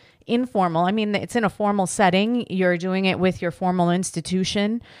of informal. I mean, it's in a formal setting. You're doing it with your formal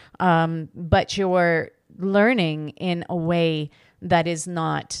institution, but you're learning in a way that is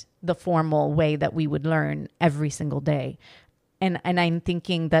not the formal way that we would learn every single day. And I'm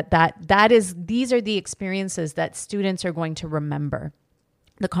thinking these are the experiences that students are going to remember.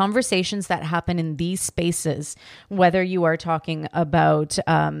 The conversations that happen in these spaces, whether you are talking about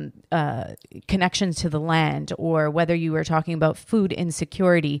connections to the land, or whether you are talking about food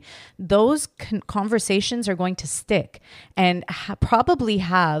insecurity, those conversations are going to stick and probably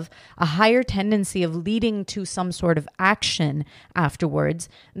have a higher tendency of leading to some sort of action afterwards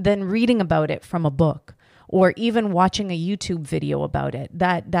than reading about it from a book, or even watching a YouTube video about it.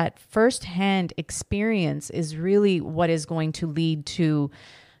 That firsthand experience is really what is going to lead to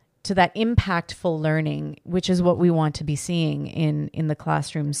that impactful learning, which is what we want to be seeing in the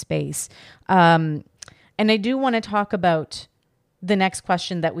classroom space. And I do want to talk about the next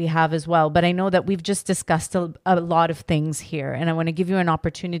question that we have as well, but I know that we've just discussed a lot of things here, and I want to give you an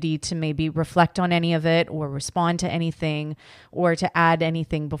opportunity to maybe reflect on any of it, or respond to anything, or to add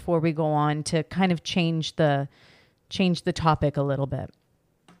anything before we go on to kind of change the topic a little bit.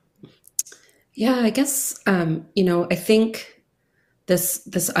 Yeah, I guess, I think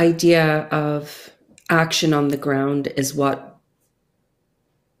this idea of action on the ground is what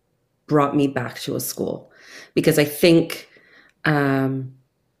brought me back to a school, because I think,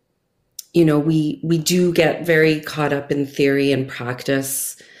 we do get very caught up in theory and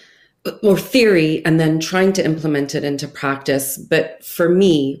practice, or theory and then trying to implement it into practice. But for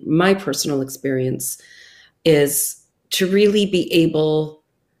me, my personal experience is to really be able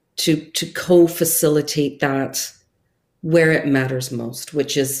to co-facilitate that where it matters most,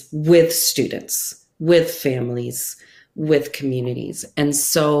 which is with students, with families, with communities. And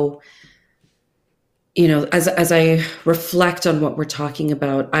so, as I reflect on what we're talking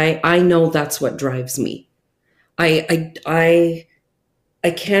about, I know that's what drives me. I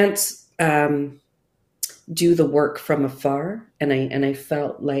can't do the work from afar, and I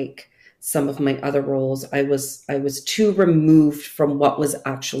felt like some of my other roles, I was too removed from what was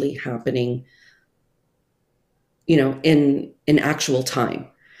actually happening, in actual time.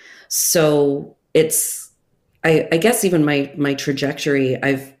 So it's, I guess even my trajectory,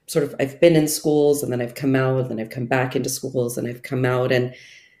 I've been in schools, and then I've come out, and then I've come back into schools, and I've come out, and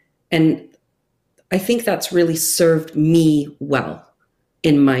I think that's really served me well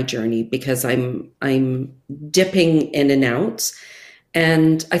in my journey, because I'm dipping in and out.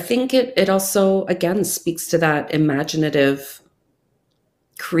 And I think it also, again, speaks to that imaginative,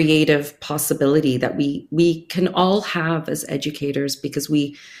 creative possibility that we can all have as educators, because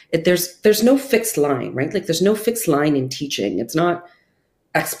there's no fixed line, right? Like, there's no fixed line in teaching. It's not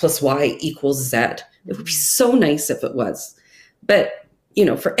X plus Y equals Z. It would be so nice if it was. But,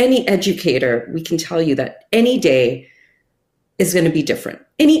 for any educator, we can tell you that any day is going to be different.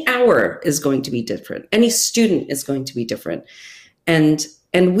 Any hour is going to be different. Any student is going to be different. And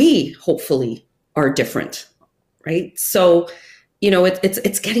we hopefully are different, right? So,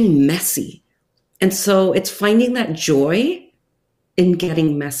 it's getting messy. And so it's finding that joy in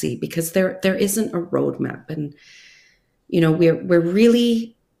getting messy, because there isn't a roadmap. And, we're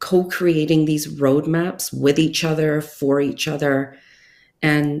really co-creating these roadmaps with each other, for each other.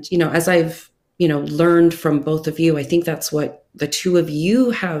 And, as I've, learned from both of you, I think that's what the two of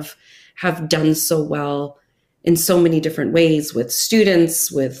you have done so well in so many different ways, with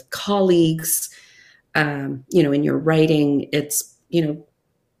students, with colleagues, in your writing. It's,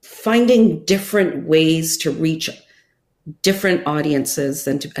 finding different ways to reach different audiences,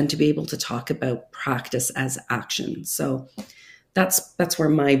 and to be able to talk about practice as action. So that's where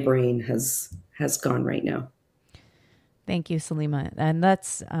my brain has gone right now. Thank you, Salima. And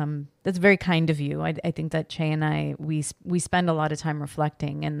that's very kind of you. I think that Chey and I, we spend a lot of time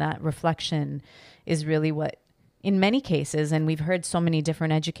reflecting, and that reflection is really what, in many cases, and we've heard so many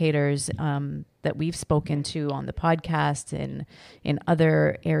different educators that we've spoken to on the podcast and in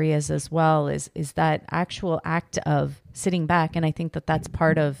other areas as well, is that actual act of sitting back. And I think that that's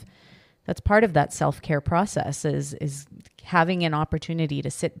part of that self-care process is having an opportunity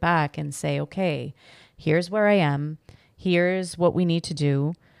to sit back and say, okay, here's where I am. Here's what we need to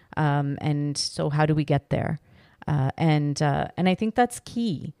do. And so how do we get there? And I think that's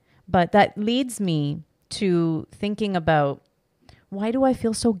key. But that leads me to thinking about, why do I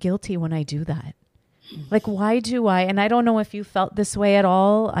feel so guilty when I do that? Like, why do I? And I don't know if you felt this way at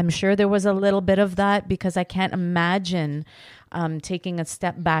all. I'm sure there was a little bit of that, because I can't imagine taking a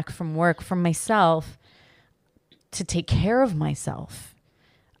step back from work, from myself, to take care of myself.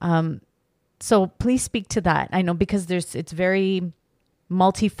 So please speak to that. I know, because it's very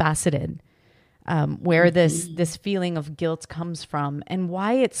multifaceted, where this feeling of guilt comes from and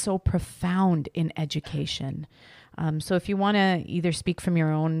why it's so profound in education. So if you want to either speak from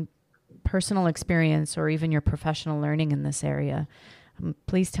your own personal experience or even your professional learning in this area,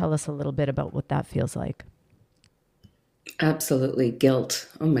 please tell us a little bit about what that feels like. Absolutely. Guilt.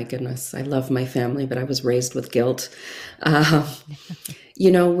 Oh my goodness. I love my family, but I was raised with guilt.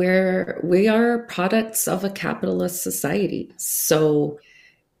 We are products of a capitalist society. So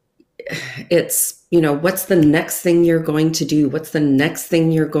it's, what's the next thing you're going to do? What's the next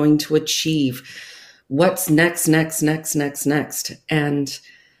thing you're going to achieve? What's next? And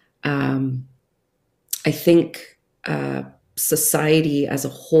I think society as a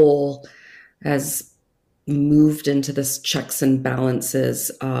whole has moved into this checks and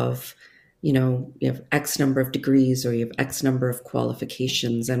balances of, you have X number of degrees or you have X number of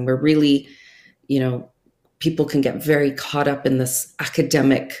qualifications. And we're really, people can get very caught up in this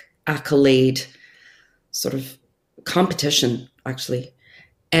academic accolade sort of competition, actually.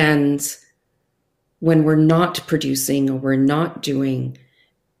 And when we're not producing or we're not doing,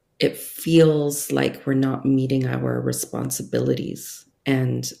 it feels like we're not meeting our responsibilities.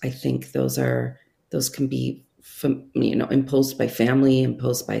 And I think those can be, imposed by family,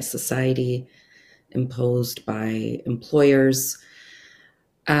 imposed by society, imposed by employers.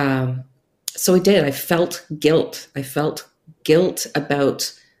 So I felt guilt. I felt guilt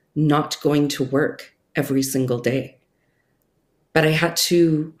about not going to work every single day. But I had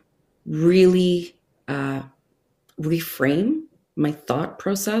to really reframe my thought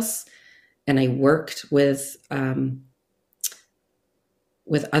process. And I worked with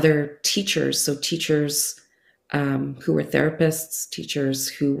other teachers. So teachers who were therapists, teachers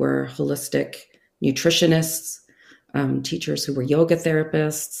who were holistic nutritionists, teachers who were yoga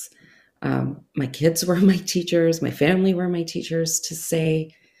therapists. My kids were my teachers, my family were my teachers, to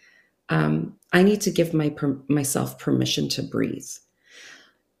say, I need to give myself permission to breathe.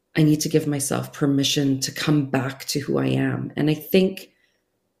 I need to give myself permission to come back to who I am. And I think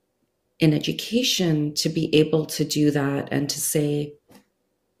in education, to be able to do that and to say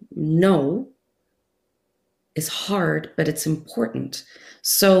no is hard, but it's important.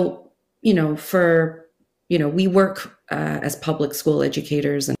 So, we work as public school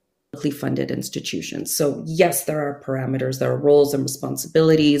educators and publicly funded institutions. So yes, there are parameters, there are roles and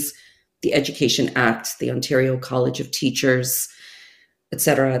responsibilities, the Education Act, the Ontario College of Teachers, et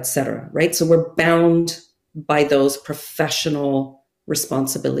cetera, right? So we're bound by those professional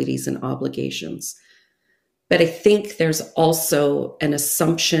responsibilities and obligations. But I think there's also an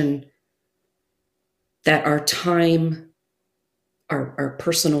assumption that our time, our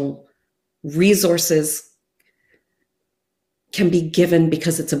personal resources can be given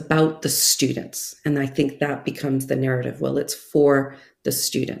because it's about the students. And I think that becomes the narrative. Well, it's for the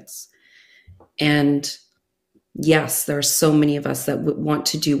students. And yes, there are so many of us that would want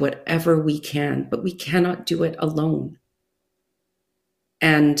to do whatever we can, but we cannot do it alone.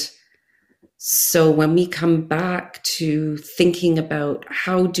 And so when we come back to thinking about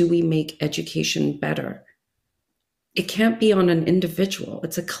how do we make education better, it can't be on an individual.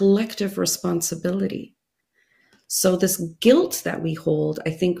 It's a collective responsibility. So this guilt that we hold, I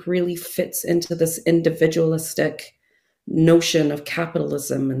think, really fits into this individualistic notion of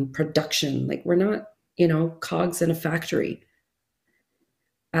capitalism and production. Like, we're not, cogs in a factory.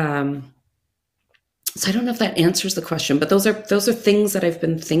 So I don't know if that answers the question, but those are things that I've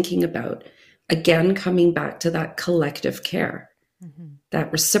been thinking about. Again, coming back to that collective care,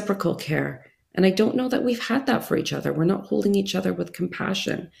 that reciprocal care. And I don't know that we've had that for each other. We're not holding each other with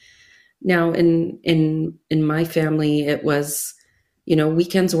compassion. Now, in my family, it was,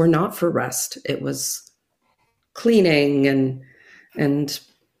 weekends were not for rest. It was cleaning and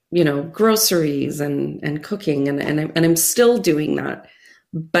groceries and cooking, and I'm still doing that.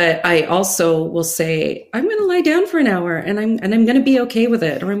 But I also will say, I'm going to lie down for an hour and I'm going to be okay with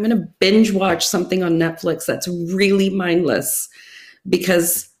it. Or I'm going to binge watch something on Netflix that's really mindless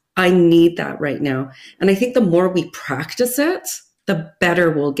because I need that right now. And I think the more we practice it, the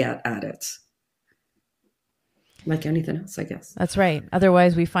better we'll get at it. Like anything else, I guess. That's right.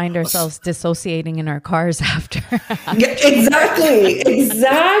 Otherwise, we find ourselves dissociating in our cars after. Yeah, exactly.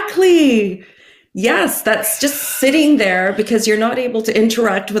 Yes, that's just sitting there because you're not able to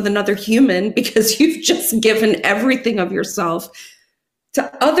interact with another human because you've just given everything of yourself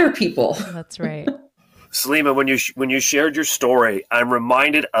to other people. That's right. Salima, when you shared your story, I'm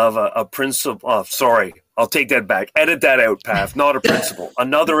reminded of a principal. Oh, sorry, I'll take that back. Edit that out, Pav. Not a principal,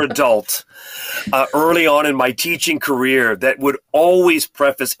 another adult. Early on in my teaching career, that would always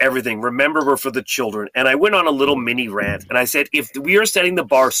preface everything. Remember, we're for the children. And I went on a little mini rant, and I said, if we are setting the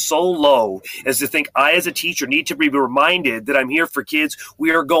bar so low as to think I, as a teacher, need to be reminded that I'm here for kids,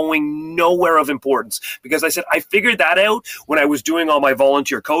 we are going nowhere of importance. Because I said I figured that out when I was doing all my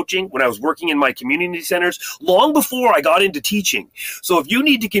volunteer coaching, when I was working in my community centers, long before I got into teaching. So if you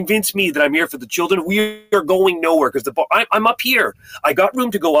need to convince me that I'm here for the children, we are going nowhere because I'm up here. I got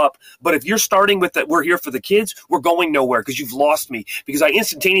room to go up, but if you're starting with that, we're here for the kids, we're going nowhere because you've lost me. Because I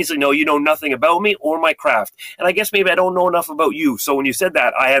instantaneously know you know nothing about me or my craft, and I guess maybe I don't know enough about you. So when you said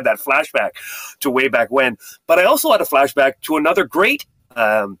that, I had that flashback to way back when. But I also had a flashback to another great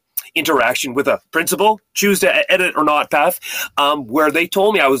interaction with a principal, choose to edit or not, Pav, where they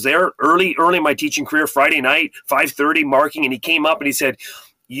told me I was there early in my teaching career, Friday night, 5:30 marking, and he came up and he said,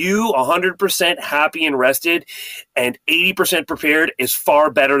 you 100% happy and rested and 80% prepared is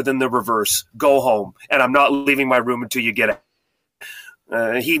far better than the reverse. Go home. And I'm not leaving my room until you get it.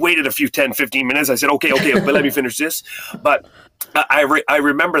 He waited a few 10, 15 minutes. I said, okay, but let me finish this. But I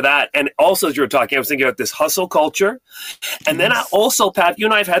remember that. And also, as you were talking, I was thinking about this hustle culture. And then I also, Pat, you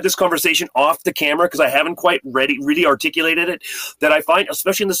and I have had this conversation off the camera because I haven't quite really articulated it, that I find,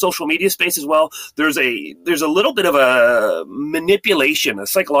 especially in the social media space as well, there's a little bit of a manipulation, a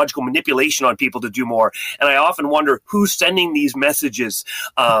psychological manipulation on people to do more. And I often wonder who's sending these messages.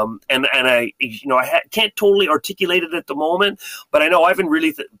 And I can't totally articulate it at the moment, but I know I've been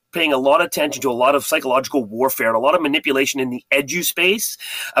really paying a lot of attention to a lot of psychological warfare and a lot of manipulation in the edu space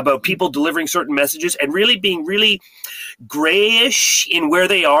about people delivering certain messages and really being really grayish in where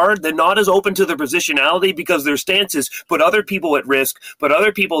they are. They're not as open to their positionality because their stances put other people at risk, put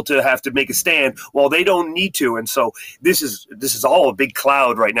other people to have to make a stand while they don't need to. And so this is all a big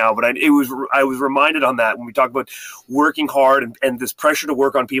cloud right now. But I was reminded on that when we talk about working hard and this pressure to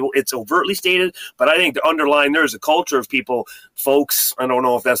work on people. It's overtly stated, but I think the underlying there's a culture of people, folks. I don't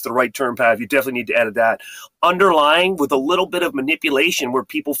know if that's the right term, Pav. You definitely need to edit that. Underlying with a little bit of manipulation where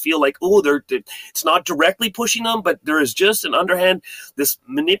people feel like, it's not directly pushing them, but there is just an underhand, this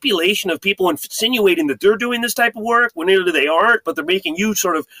manipulation of people insinuating that they're doing this type of work when really they aren't, but they're making you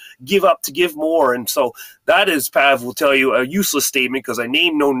sort of give up to give more. And so that is, Pav will tell you, a useless statement because I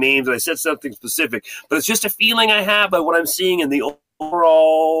named no names. I said something specific, but it's just a feeling I have by what I'm seeing in the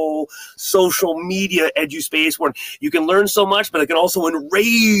overall social media edu space where you can learn so much, but it can also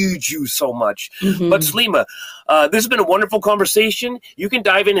enrage you so much. Mm-hmm. But Salima, this has been a wonderful conversation. You can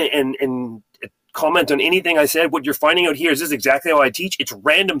dive in and comment on anything I said. What you're finding out here is this is exactly how I teach. It's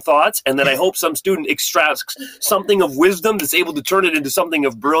random thoughts, and then I hope some student extracts something of wisdom that's able to turn it into something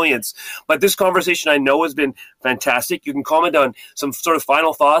of brilliance. But this conversation I know has been fantastic. You can comment on some sort of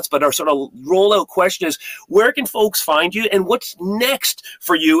final thoughts, but our sort of rollout question is, where can folks find you and what's next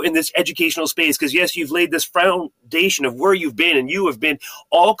for you in this educational space? Because yes, you've laid this foundation of where you've been, and you have been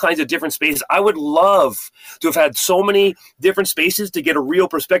all kinds of different spaces. I would love to have had so many different spaces to get a real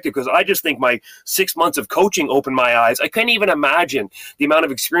perspective, because I just think my 6 months of coaching opened my eyes. I can't even imagine the amount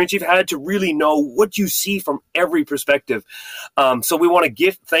of experience you've had to really know what you see from every perspective. So we want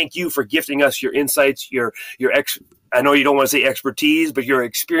to thank you for gifting us your insights, I know you don't want to say expertise, but your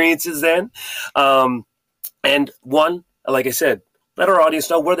experiences then. And one, like I said, let our audience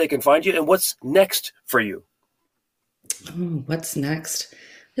know where they can find you and what's next for you. Oh, what's next?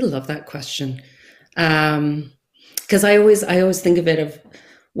 I love that question. Because I always think of it of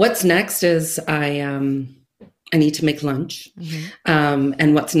what's next is I need to make lunch. Mm-hmm.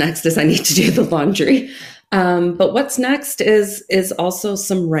 And what's next is I need to do the laundry. But what's next is also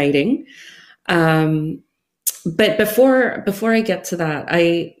some writing. But before I get to that,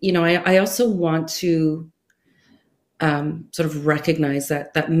 I also want to sort of recognize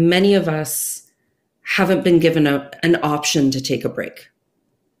that many of us haven't been given an option to take a break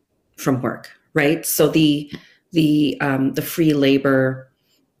from work, right? So the the free labor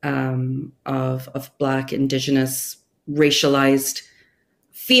of Black, Indigenous, racialized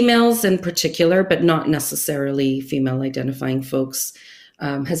females in particular, but not necessarily female identifying folks,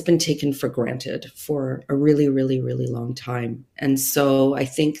 has been taken for granted for a really, really, really long time. And so I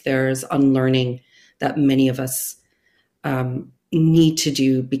think there's unlearning that many of us need to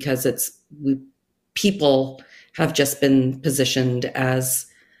do, because people have just been positioned as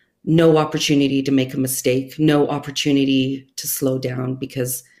no opportunity to make a mistake, no opportunity to slow down,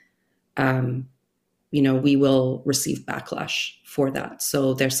 because we will receive backlash for that.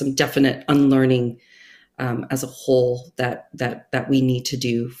 So there's some definite unlearning as a whole that we need to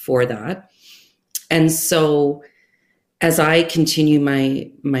do for that. And so as I continue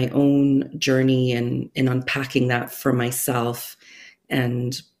my own journey and unpacking that for myself,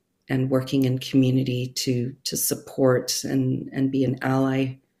 and working in community to support and be an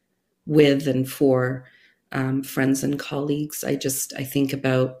ally with and for friends and colleagues, I think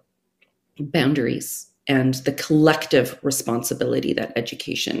about boundaries and the collective responsibility that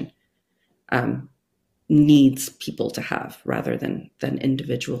education needs people to have, rather than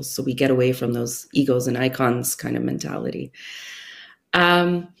individuals. So we get away from those egos and icons kind of mentality.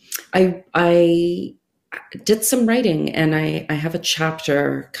 I did some writing, and I have a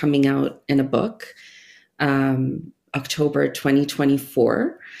chapter coming out in a book, October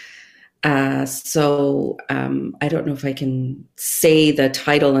 2024. So I don't know if I can say the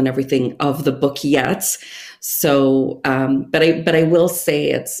title and everything of the book yet. So, but I will say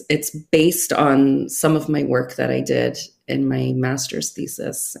it's based on some of my work that I did in my master's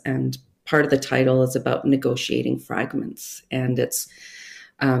thesis, and part of the title is about negotiating fragments, and it's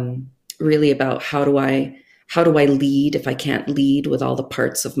really about how do I lead if I can't lead with all the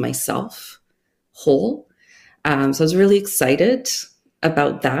parts of myself whole. So I was really excited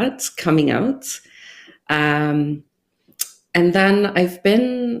about that coming out. And then I've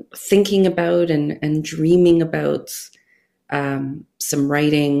been thinking about and dreaming about some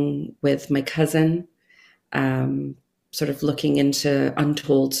writing with my cousin, sort of looking into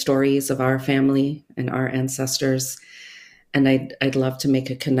untold stories of our family and our ancestors. And I'd love to make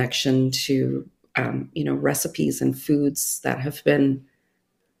a connection to, recipes and foods that have been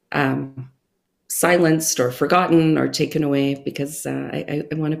silenced or forgotten or taken away, because I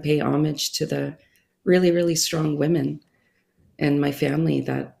want to pay homage to the really, really strong women in my family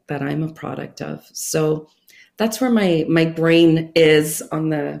that I'm a product of. So that's where my brain is on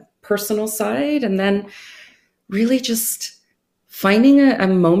the personal side. And then really just finding a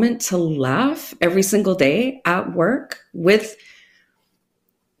moment to laugh every single day at work with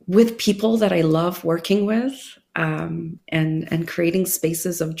people that I love working with, and creating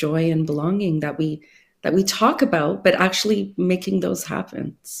spaces of joy and belonging that we talk about, but actually making those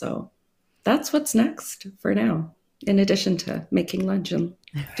happen. So that's what's next for now, in addition to making lunch and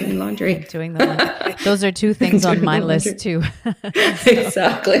doing laundry. Doing the laundry. Those are two things on my list too.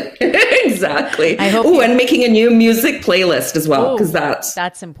 Exactly. I hope and making a new music playlist as well, because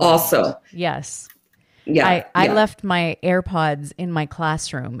that's important. Also, yes. Yeah, I left my AirPods in my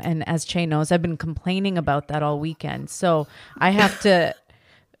classroom, and as Chey knows, I've been complaining about that all weekend. So I have to.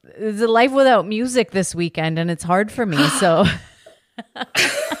 It's a life without music this weekend, and it's hard for me. So.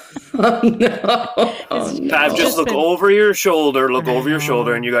 Oh no! Pav, just look over your shoulder.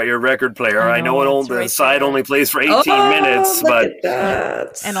 And you got your record player. I know the side only plays for 18 minutes, but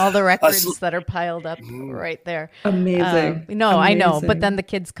and all the records that are piled up right there. Amazing. No, I know, but then the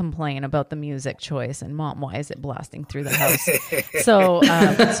kids complain about the music choice, and Mom, why is it blasting through the house? So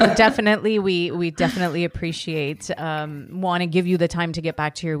definitely, we definitely appreciate, want to give you the time to get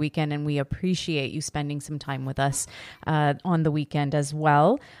back to your weekend, and we appreciate you spending some time with us on the weekend as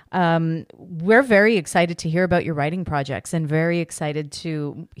well. We're very excited to hear about your writing projects, and very excited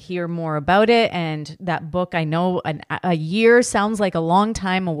to hear more about it. And that book, I know a year sounds like a long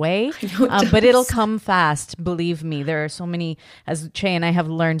time away, but it'll come fast. Believe me, there are so many, as Chey and I have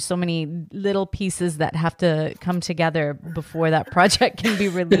learned, so many little pieces that have to come together before that project can be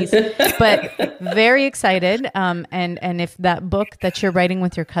released. But very excited. And if that book that you're writing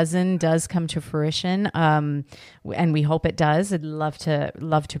with your cousin does come to fruition, and we hope it does, I'd love to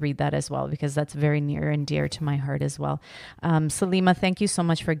read that as well, because that's very near and dear to my heart as well. Salima, thank you so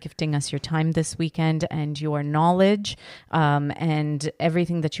much for gifting us your time this weekend and your knowledge, and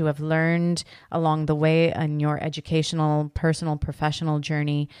everything that you have learned along the way on your educational, personal, professional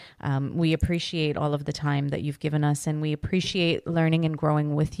journey. We appreciate all of the time that you've given us, and we appreciate learning and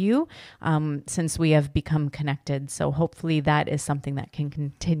growing with you since we have become connected. So hopefully that is something that can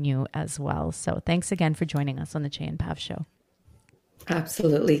continue as well. So thanks again for joining us on the Chey and Pav Show.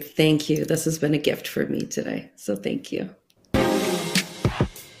 Absolutely. Thank you. This has been a gift for me today. So thank you.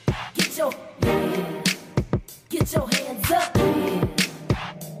 Get your, yeah. Get your hands up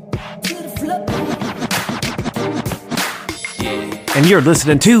to the floor. And you're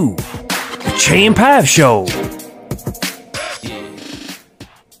listening to the Chey and Pav Show.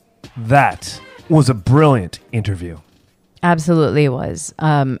 That was a brilliant interview. Absolutely was.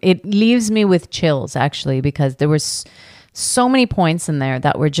 It leaves me with chills, actually, because there was so many points in there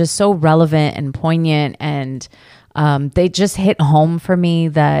that were just so relevant and poignant, and they just hit home for me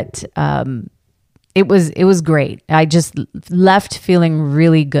that it was great. I just left feeling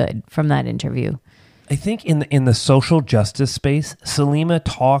really good from that interview. I think in the social justice space, Salima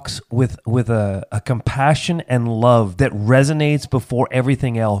talks with a compassion and love that resonates before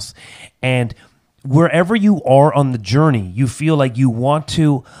everything else. And wherever you are on the journey, you feel like you want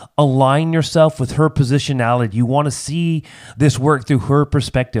to align yourself with her positionality. You want to see this work through her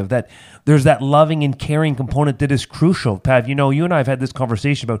perspective, that there's that loving and caring component that is crucial. Pav, you know, you and I have had this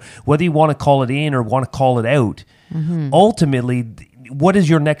conversation about whether you want to call it in or want to call it out. Mm-hmm. Ultimately, what is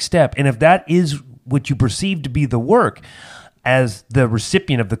your next step? And if that is what you perceive to be the work, as the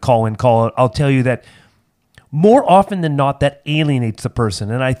recipient of the call-in call, I'll tell you that more often than not, that alienates the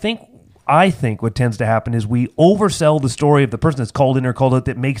person. And I think what tends to happen is we oversell the story of the person that's called in or called out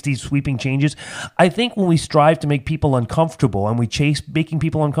that makes these sweeping changes. I think when we strive to make people uncomfortable and we chase making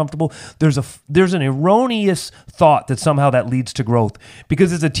people uncomfortable, there's an erroneous thought that somehow that leads to growth.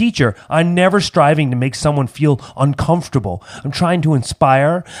 Because as a teacher, I'm never striving to make someone feel uncomfortable. I'm trying to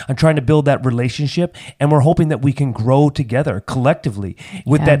inspire. I'm trying to build that relationship, and we're hoping that we can grow together collectively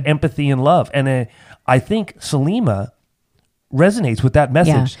with that empathy and love. And I think Salima resonates with that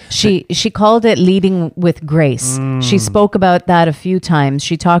message. Yeah. She called it leading with grace. She spoke about that a few times.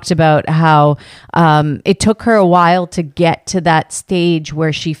 She talked about how it took her a while to get to that stage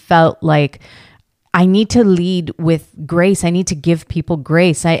where she felt like, I need to lead with grace. I need to give people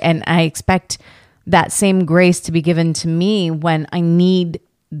grace. I expect that same grace to be given to me when I need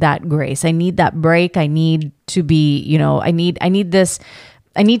that grace. I need that break. I need to be, I need this.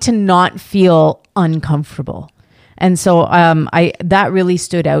 I need to not feel uncomfortable. And so that really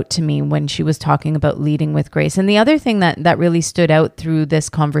stood out to me when she was talking about leading with grace. And the other thing that really stood out through this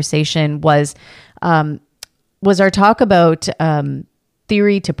conversation was our talk about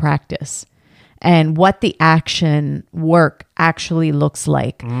theory to practice and what the action work actually looks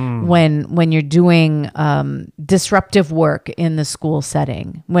like when you're doing disruptive work in the school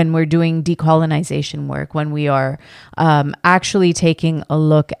setting, when we're doing decolonization work, when we are actually taking a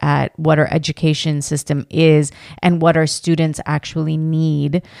look at what our education system is and what our students actually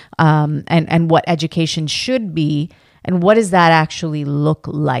need, and what education should be, and what does that actually look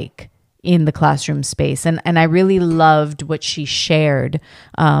like in the classroom space. And I really loved what she shared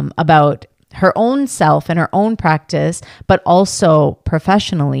about her own self and her own practice, but also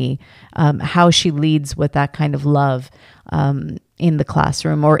professionally, how she leads with that kind of love in the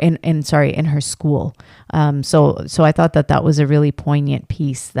classroom or in her school. So I thought that was a really poignant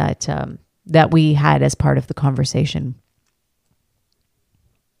piece that we had as part of the conversation.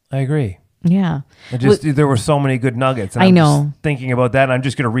 I agree. Yeah. There were so many good nuggets. And I I'm know. just thinking about that, and I'm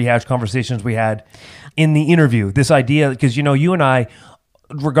just going to rehash conversations we had in the interview. This idea, because, you and I,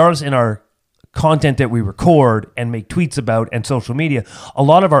 regardless in our content that we record and make tweets about and social media, a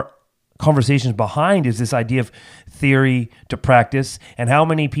lot of our conversations behind is this idea of theory to practice, and how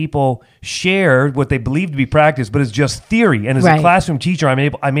many people share what they believe to be practice, but it's just theory. And as a classroom teacher,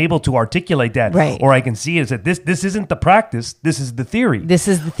 I'm able to articulate that, or I can see it as that this isn't the practice, this is the theory. This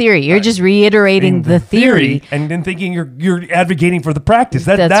is the theory. You're just reiterating the theory, and then thinking you're advocating for the practice.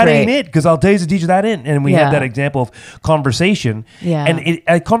 That ain't it. Because I'll tell you as a teacher, that ain't. And we had that example of conversation. Yeah. And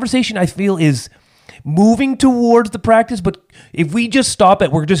a conversation, I feel, is moving towards the practice, but if we just stop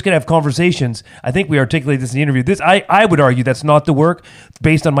at we're just going to have conversations, I think we articulate this in the interview. I would argue that's not the work.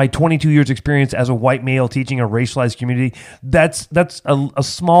 Based on my 22 years experience as a white male teaching a racialized community, that's a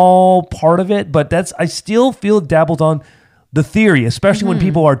small part of it, but I still feel dabbled on the theory, especially when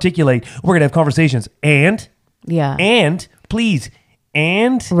people articulate, we're going to have conversations and please,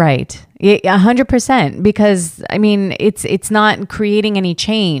 and right. 100%, because I mean, it's not creating any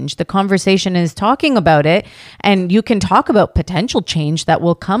change. The conversation is talking about it, and you can talk about potential change that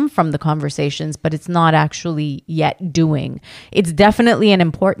will come from the conversations, but it's not actually yet doing. It's definitely an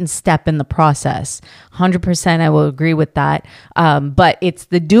important step in the process. 100%, I will agree with that. But it's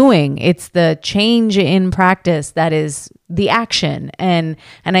the doing, it's the change in practice that is the action, and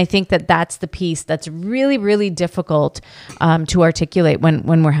I think that's the piece that's really, really difficult to articulate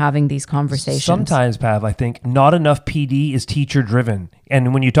when we're having these conversations. Sometimes, Pav, I think not enough PD is teacher driven.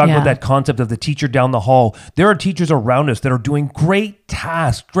 And when you talk about that concept of the teacher down the hall, there are teachers around us that are doing great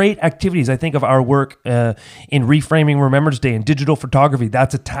tasks, great activities. I think of our work in Reframing Remembrance Day and digital photography.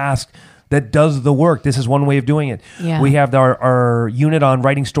 That's a task that does the work. This is one way of doing it. Yeah. We have our unit on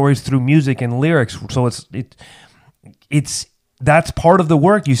writing stories through music and lyrics. So it's that's part of the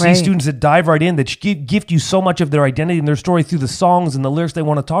work. You see students that dive right in, that gift you so much of their identity and their story through the songs and the lyrics they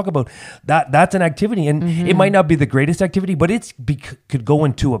want to talk about. That's an activity. And it might not be the greatest activity, but could go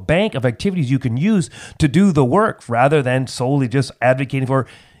into a bank of activities you can use to do the work rather than solely just advocating for,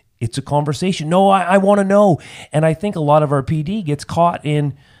 it's a conversation. No, I want to know. And I think a lot of our PD gets caught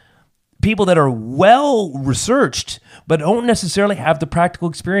in people that are well researched, but don't necessarily have the practical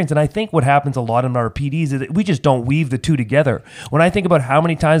experience. And I think what happens a lot in our PDs is that we just don't weave the two together. When I think about how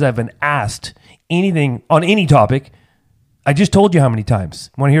many times I've been asked anything on any topic, I just told you how many times.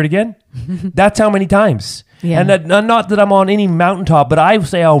 Want to hear it again? That's how many times. Yeah. And not that I'm on any mountaintop, but I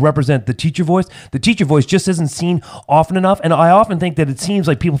say I'll represent the teacher voice. The teacher voice just isn't seen often enough. And I often think that it seems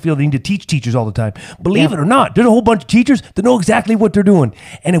like people feel they need to teach teachers all the time. Believe it or not, there's a whole bunch of teachers that know exactly what they're doing.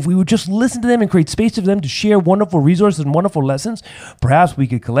 And if we would just listen to them and create space for them to share wonderful resources and wonderful lessons, perhaps we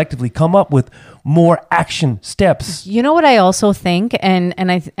could collectively come up with more action steps. You know what I also think, and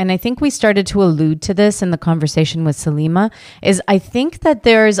I think we started to allude to this in the conversation with Salima, is I think that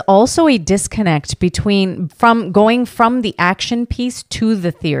there's also a disconnect from going from the action piece to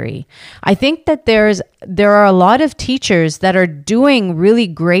the theory. I think that there are a lot of teachers that are doing really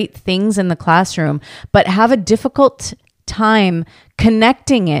great things in the classroom, but have a difficult time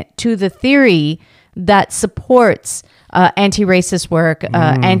connecting it to the theory that supports anti-racist work,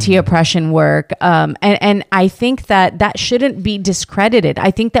 anti-oppression work. And I think that shouldn't be discredited. I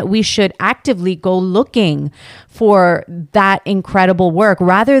think that we should actively go looking for that incredible work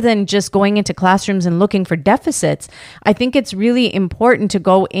rather than just going into classrooms and looking for deficits. I think it's really important to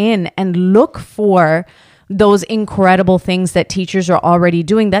go in and look for those incredible things that teachers are already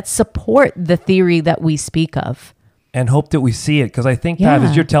doing that support the theory that we speak of. And hope that we see it. Because I think, Pav,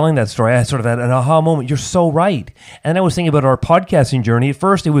 as you're telling that story, I sort of had an aha moment. You're so right. And I was thinking about our podcasting journey. At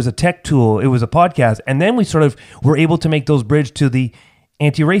first, it was a tech tool. It was a podcast. And then we sort of were able to make those bridge to the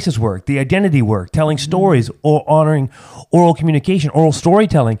anti-racist work, the identity work, telling stories, or honoring oral communication, oral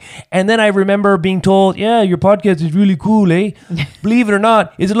storytelling. And then I remember being told, yeah, your podcast is really cool, eh? Believe it or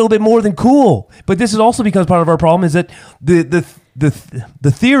not, it's a little bit more than cool. But this is also because part of our problem is that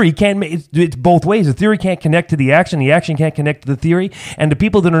the theory can't make it's both ways. The theory can't connect to the action can't connect to the theory, and the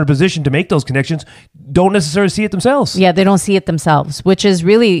people that are in a position to make those connections don't necessarily see it themselves. Yeah, they don't see it themselves, which is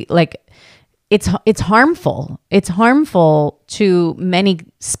really like it's harmful. It's harmful to many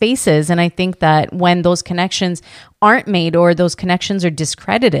spaces, and I think that when those connections aren't made or those connections are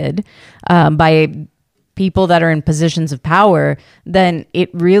discredited by people that are in positions of power, then it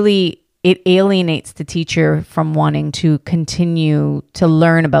alienates the teacher from wanting to continue to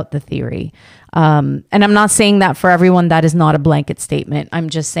learn about the theory. And I'm not saying that for everyone. That is not a blanket statement. I'm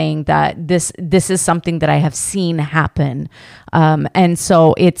just saying that this is something that I have seen happen. And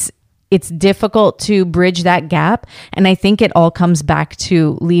so it's difficult to bridge that gap. And I think it all comes back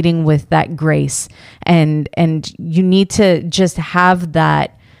to leading with that grace. And you need to just have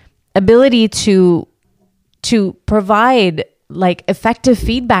that ability to provide like effective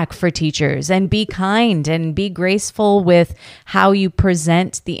feedback for teachers and be kind and be graceful with how you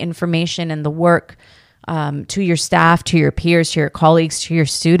present the information and the work to your staff, to your peers, to your colleagues, to your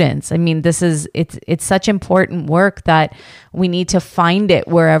students. I mean, it's such important work that we need to find it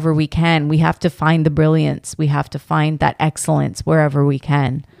wherever we can. We have to find the brilliance. We have to find that excellence wherever we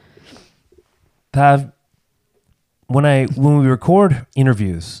can. Pav, when we record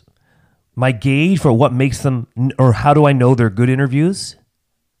interviews, my gauge for what makes them, or how do I know they're good interviews,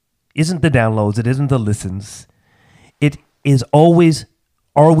 isn't the downloads, it isn't the listens. It is always,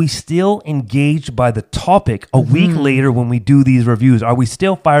 are we still engaged by the topic a week later when we do these reviews? Are we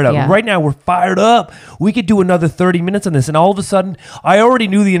still fired up? Yeah. Right now, we're fired up. We could do another 30 minutes on this. And all of a sudden, I already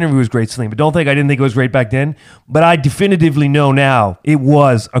knew the interview was great, Salima. Don't think I didn't think it was great back then. But I definitively know now it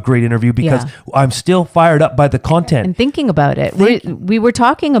was a great interview because I'm still fired up by the content. And thinking about it. We were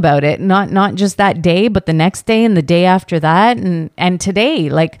talking about it, not just that day, but the next day and the day after that and today,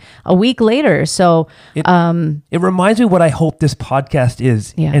 like a week later. So it reminds me what I hope this podcast is.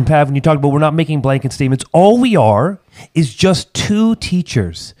 Yeah. And Pav, when you talk about we're not making blanket statements, all we are is just two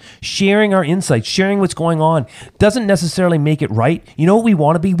teachers sharing our insights, sharing what's going on. Doesn't necessarily make it right. You know what we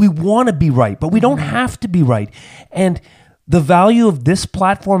want to be? We want to be right, but we don't have to be right. And the value of this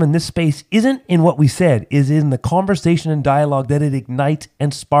platform and this space isn't in what we said, is in the conversation and dialogue that it ignites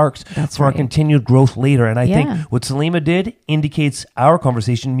and sparks for our continued growth later. And I think what Salima did indicates our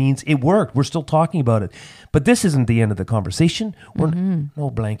conversation means it worked. We're still talking about it. But this isn't the end of the conversation. We're no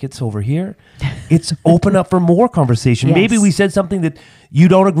blankets over here. It's open up for more conversation. Yes. Maybe we said something that you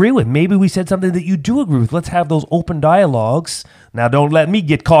don't agree with. Maybe we said something that you do agree with. Let's have those open dialogues. Now, don't let me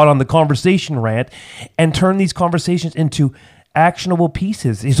get caught on the conversation rant, and turn these conversations into actionable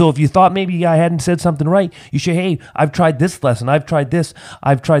pieces. So if you thought maybe I hadn't said something right, you should, hey, I've tried this lesson. I've tried this.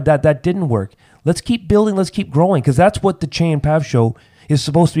 I've tried that. That didn't work. Let's keep building. Let's keep growing, because that's what the Chey and Pav show is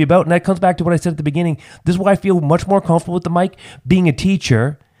supposed to be about. And that comes back to what I said at the beginning. This is why I feel much more comfortable with the mic being a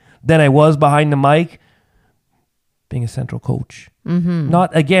teacher than I was behind the mic being a central coach.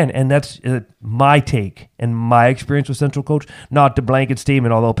 Not again, and that's my take and my experience with central coach, not the blanket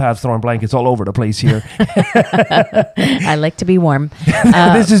statement, although Pav's throwing blankets all over the place here. I like to be warm.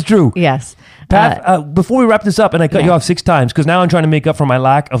 This is true. Yes. Pav, before we wrap this up, and I cut you off 6 times, because now I'm trying to make up for my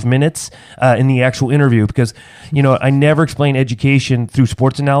lack of minutes in the actual interview, because, you know, I never explain education through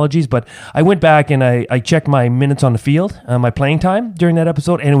sports analogies, but I went back and I checked my minutes on the field, my playing time during that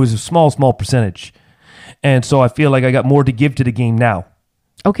episode, and it was a small percentage. And so I feel like I got more to give to the game now.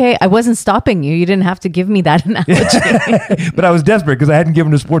 Okay, I wasn't stopping you. You didn't have to give me that analogy. But I was desperate because I hadn't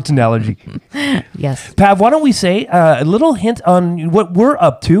given a sports analogy. Yes. Pav, why don't we say a little hint on what we're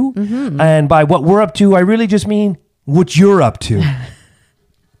up to? And by what we're up to, I really just mean what you're up to.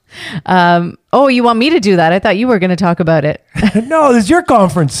 Oh, you want me to do that? I thought you were going to talk about it. No, this is your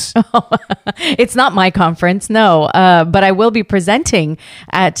conference. It's not my conference, no. But I will be presenting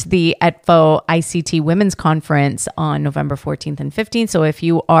at the ETFO ICT Women's Conference on November 14th and 15th. So if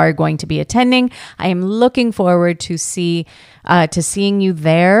you are going to be attending, I am looking forward to seeing you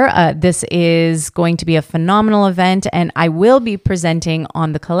there. This is going to be a phenomenal event, and I will be presenting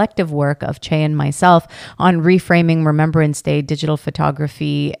on the collective work of Chey and myself on reframing Remembrance Day digital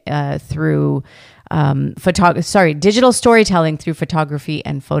photography through digital storytelling through photography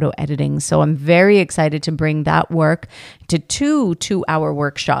and photo editing. So I'm very excited to bring that work to 2 2-hour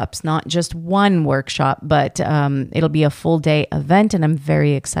workshops, not just one workshop, but it'll be a full day event, and I'm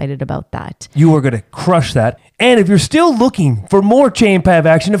very excited about that. You are going to crush that. And if you're still looking for more Chey and Pav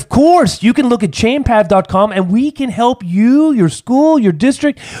action, of course, you can look at cheyandpav.com, and we can help you, your school, your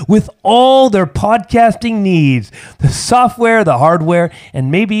district with all their podcasting needs. The software, the hardware,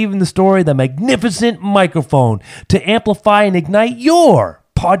 and maybe even the magnificent microphone to amplify and ignite your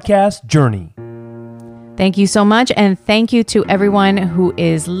podcast journey. Thank you so much. And thank you to everyone who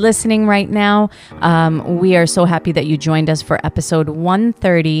is listening right now. We are so happy that you joined us for episode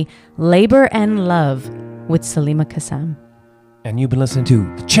 130, Labor and Love with Salima Kassam. And you've been listening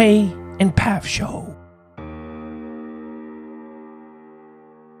to the Chey and Pav Show.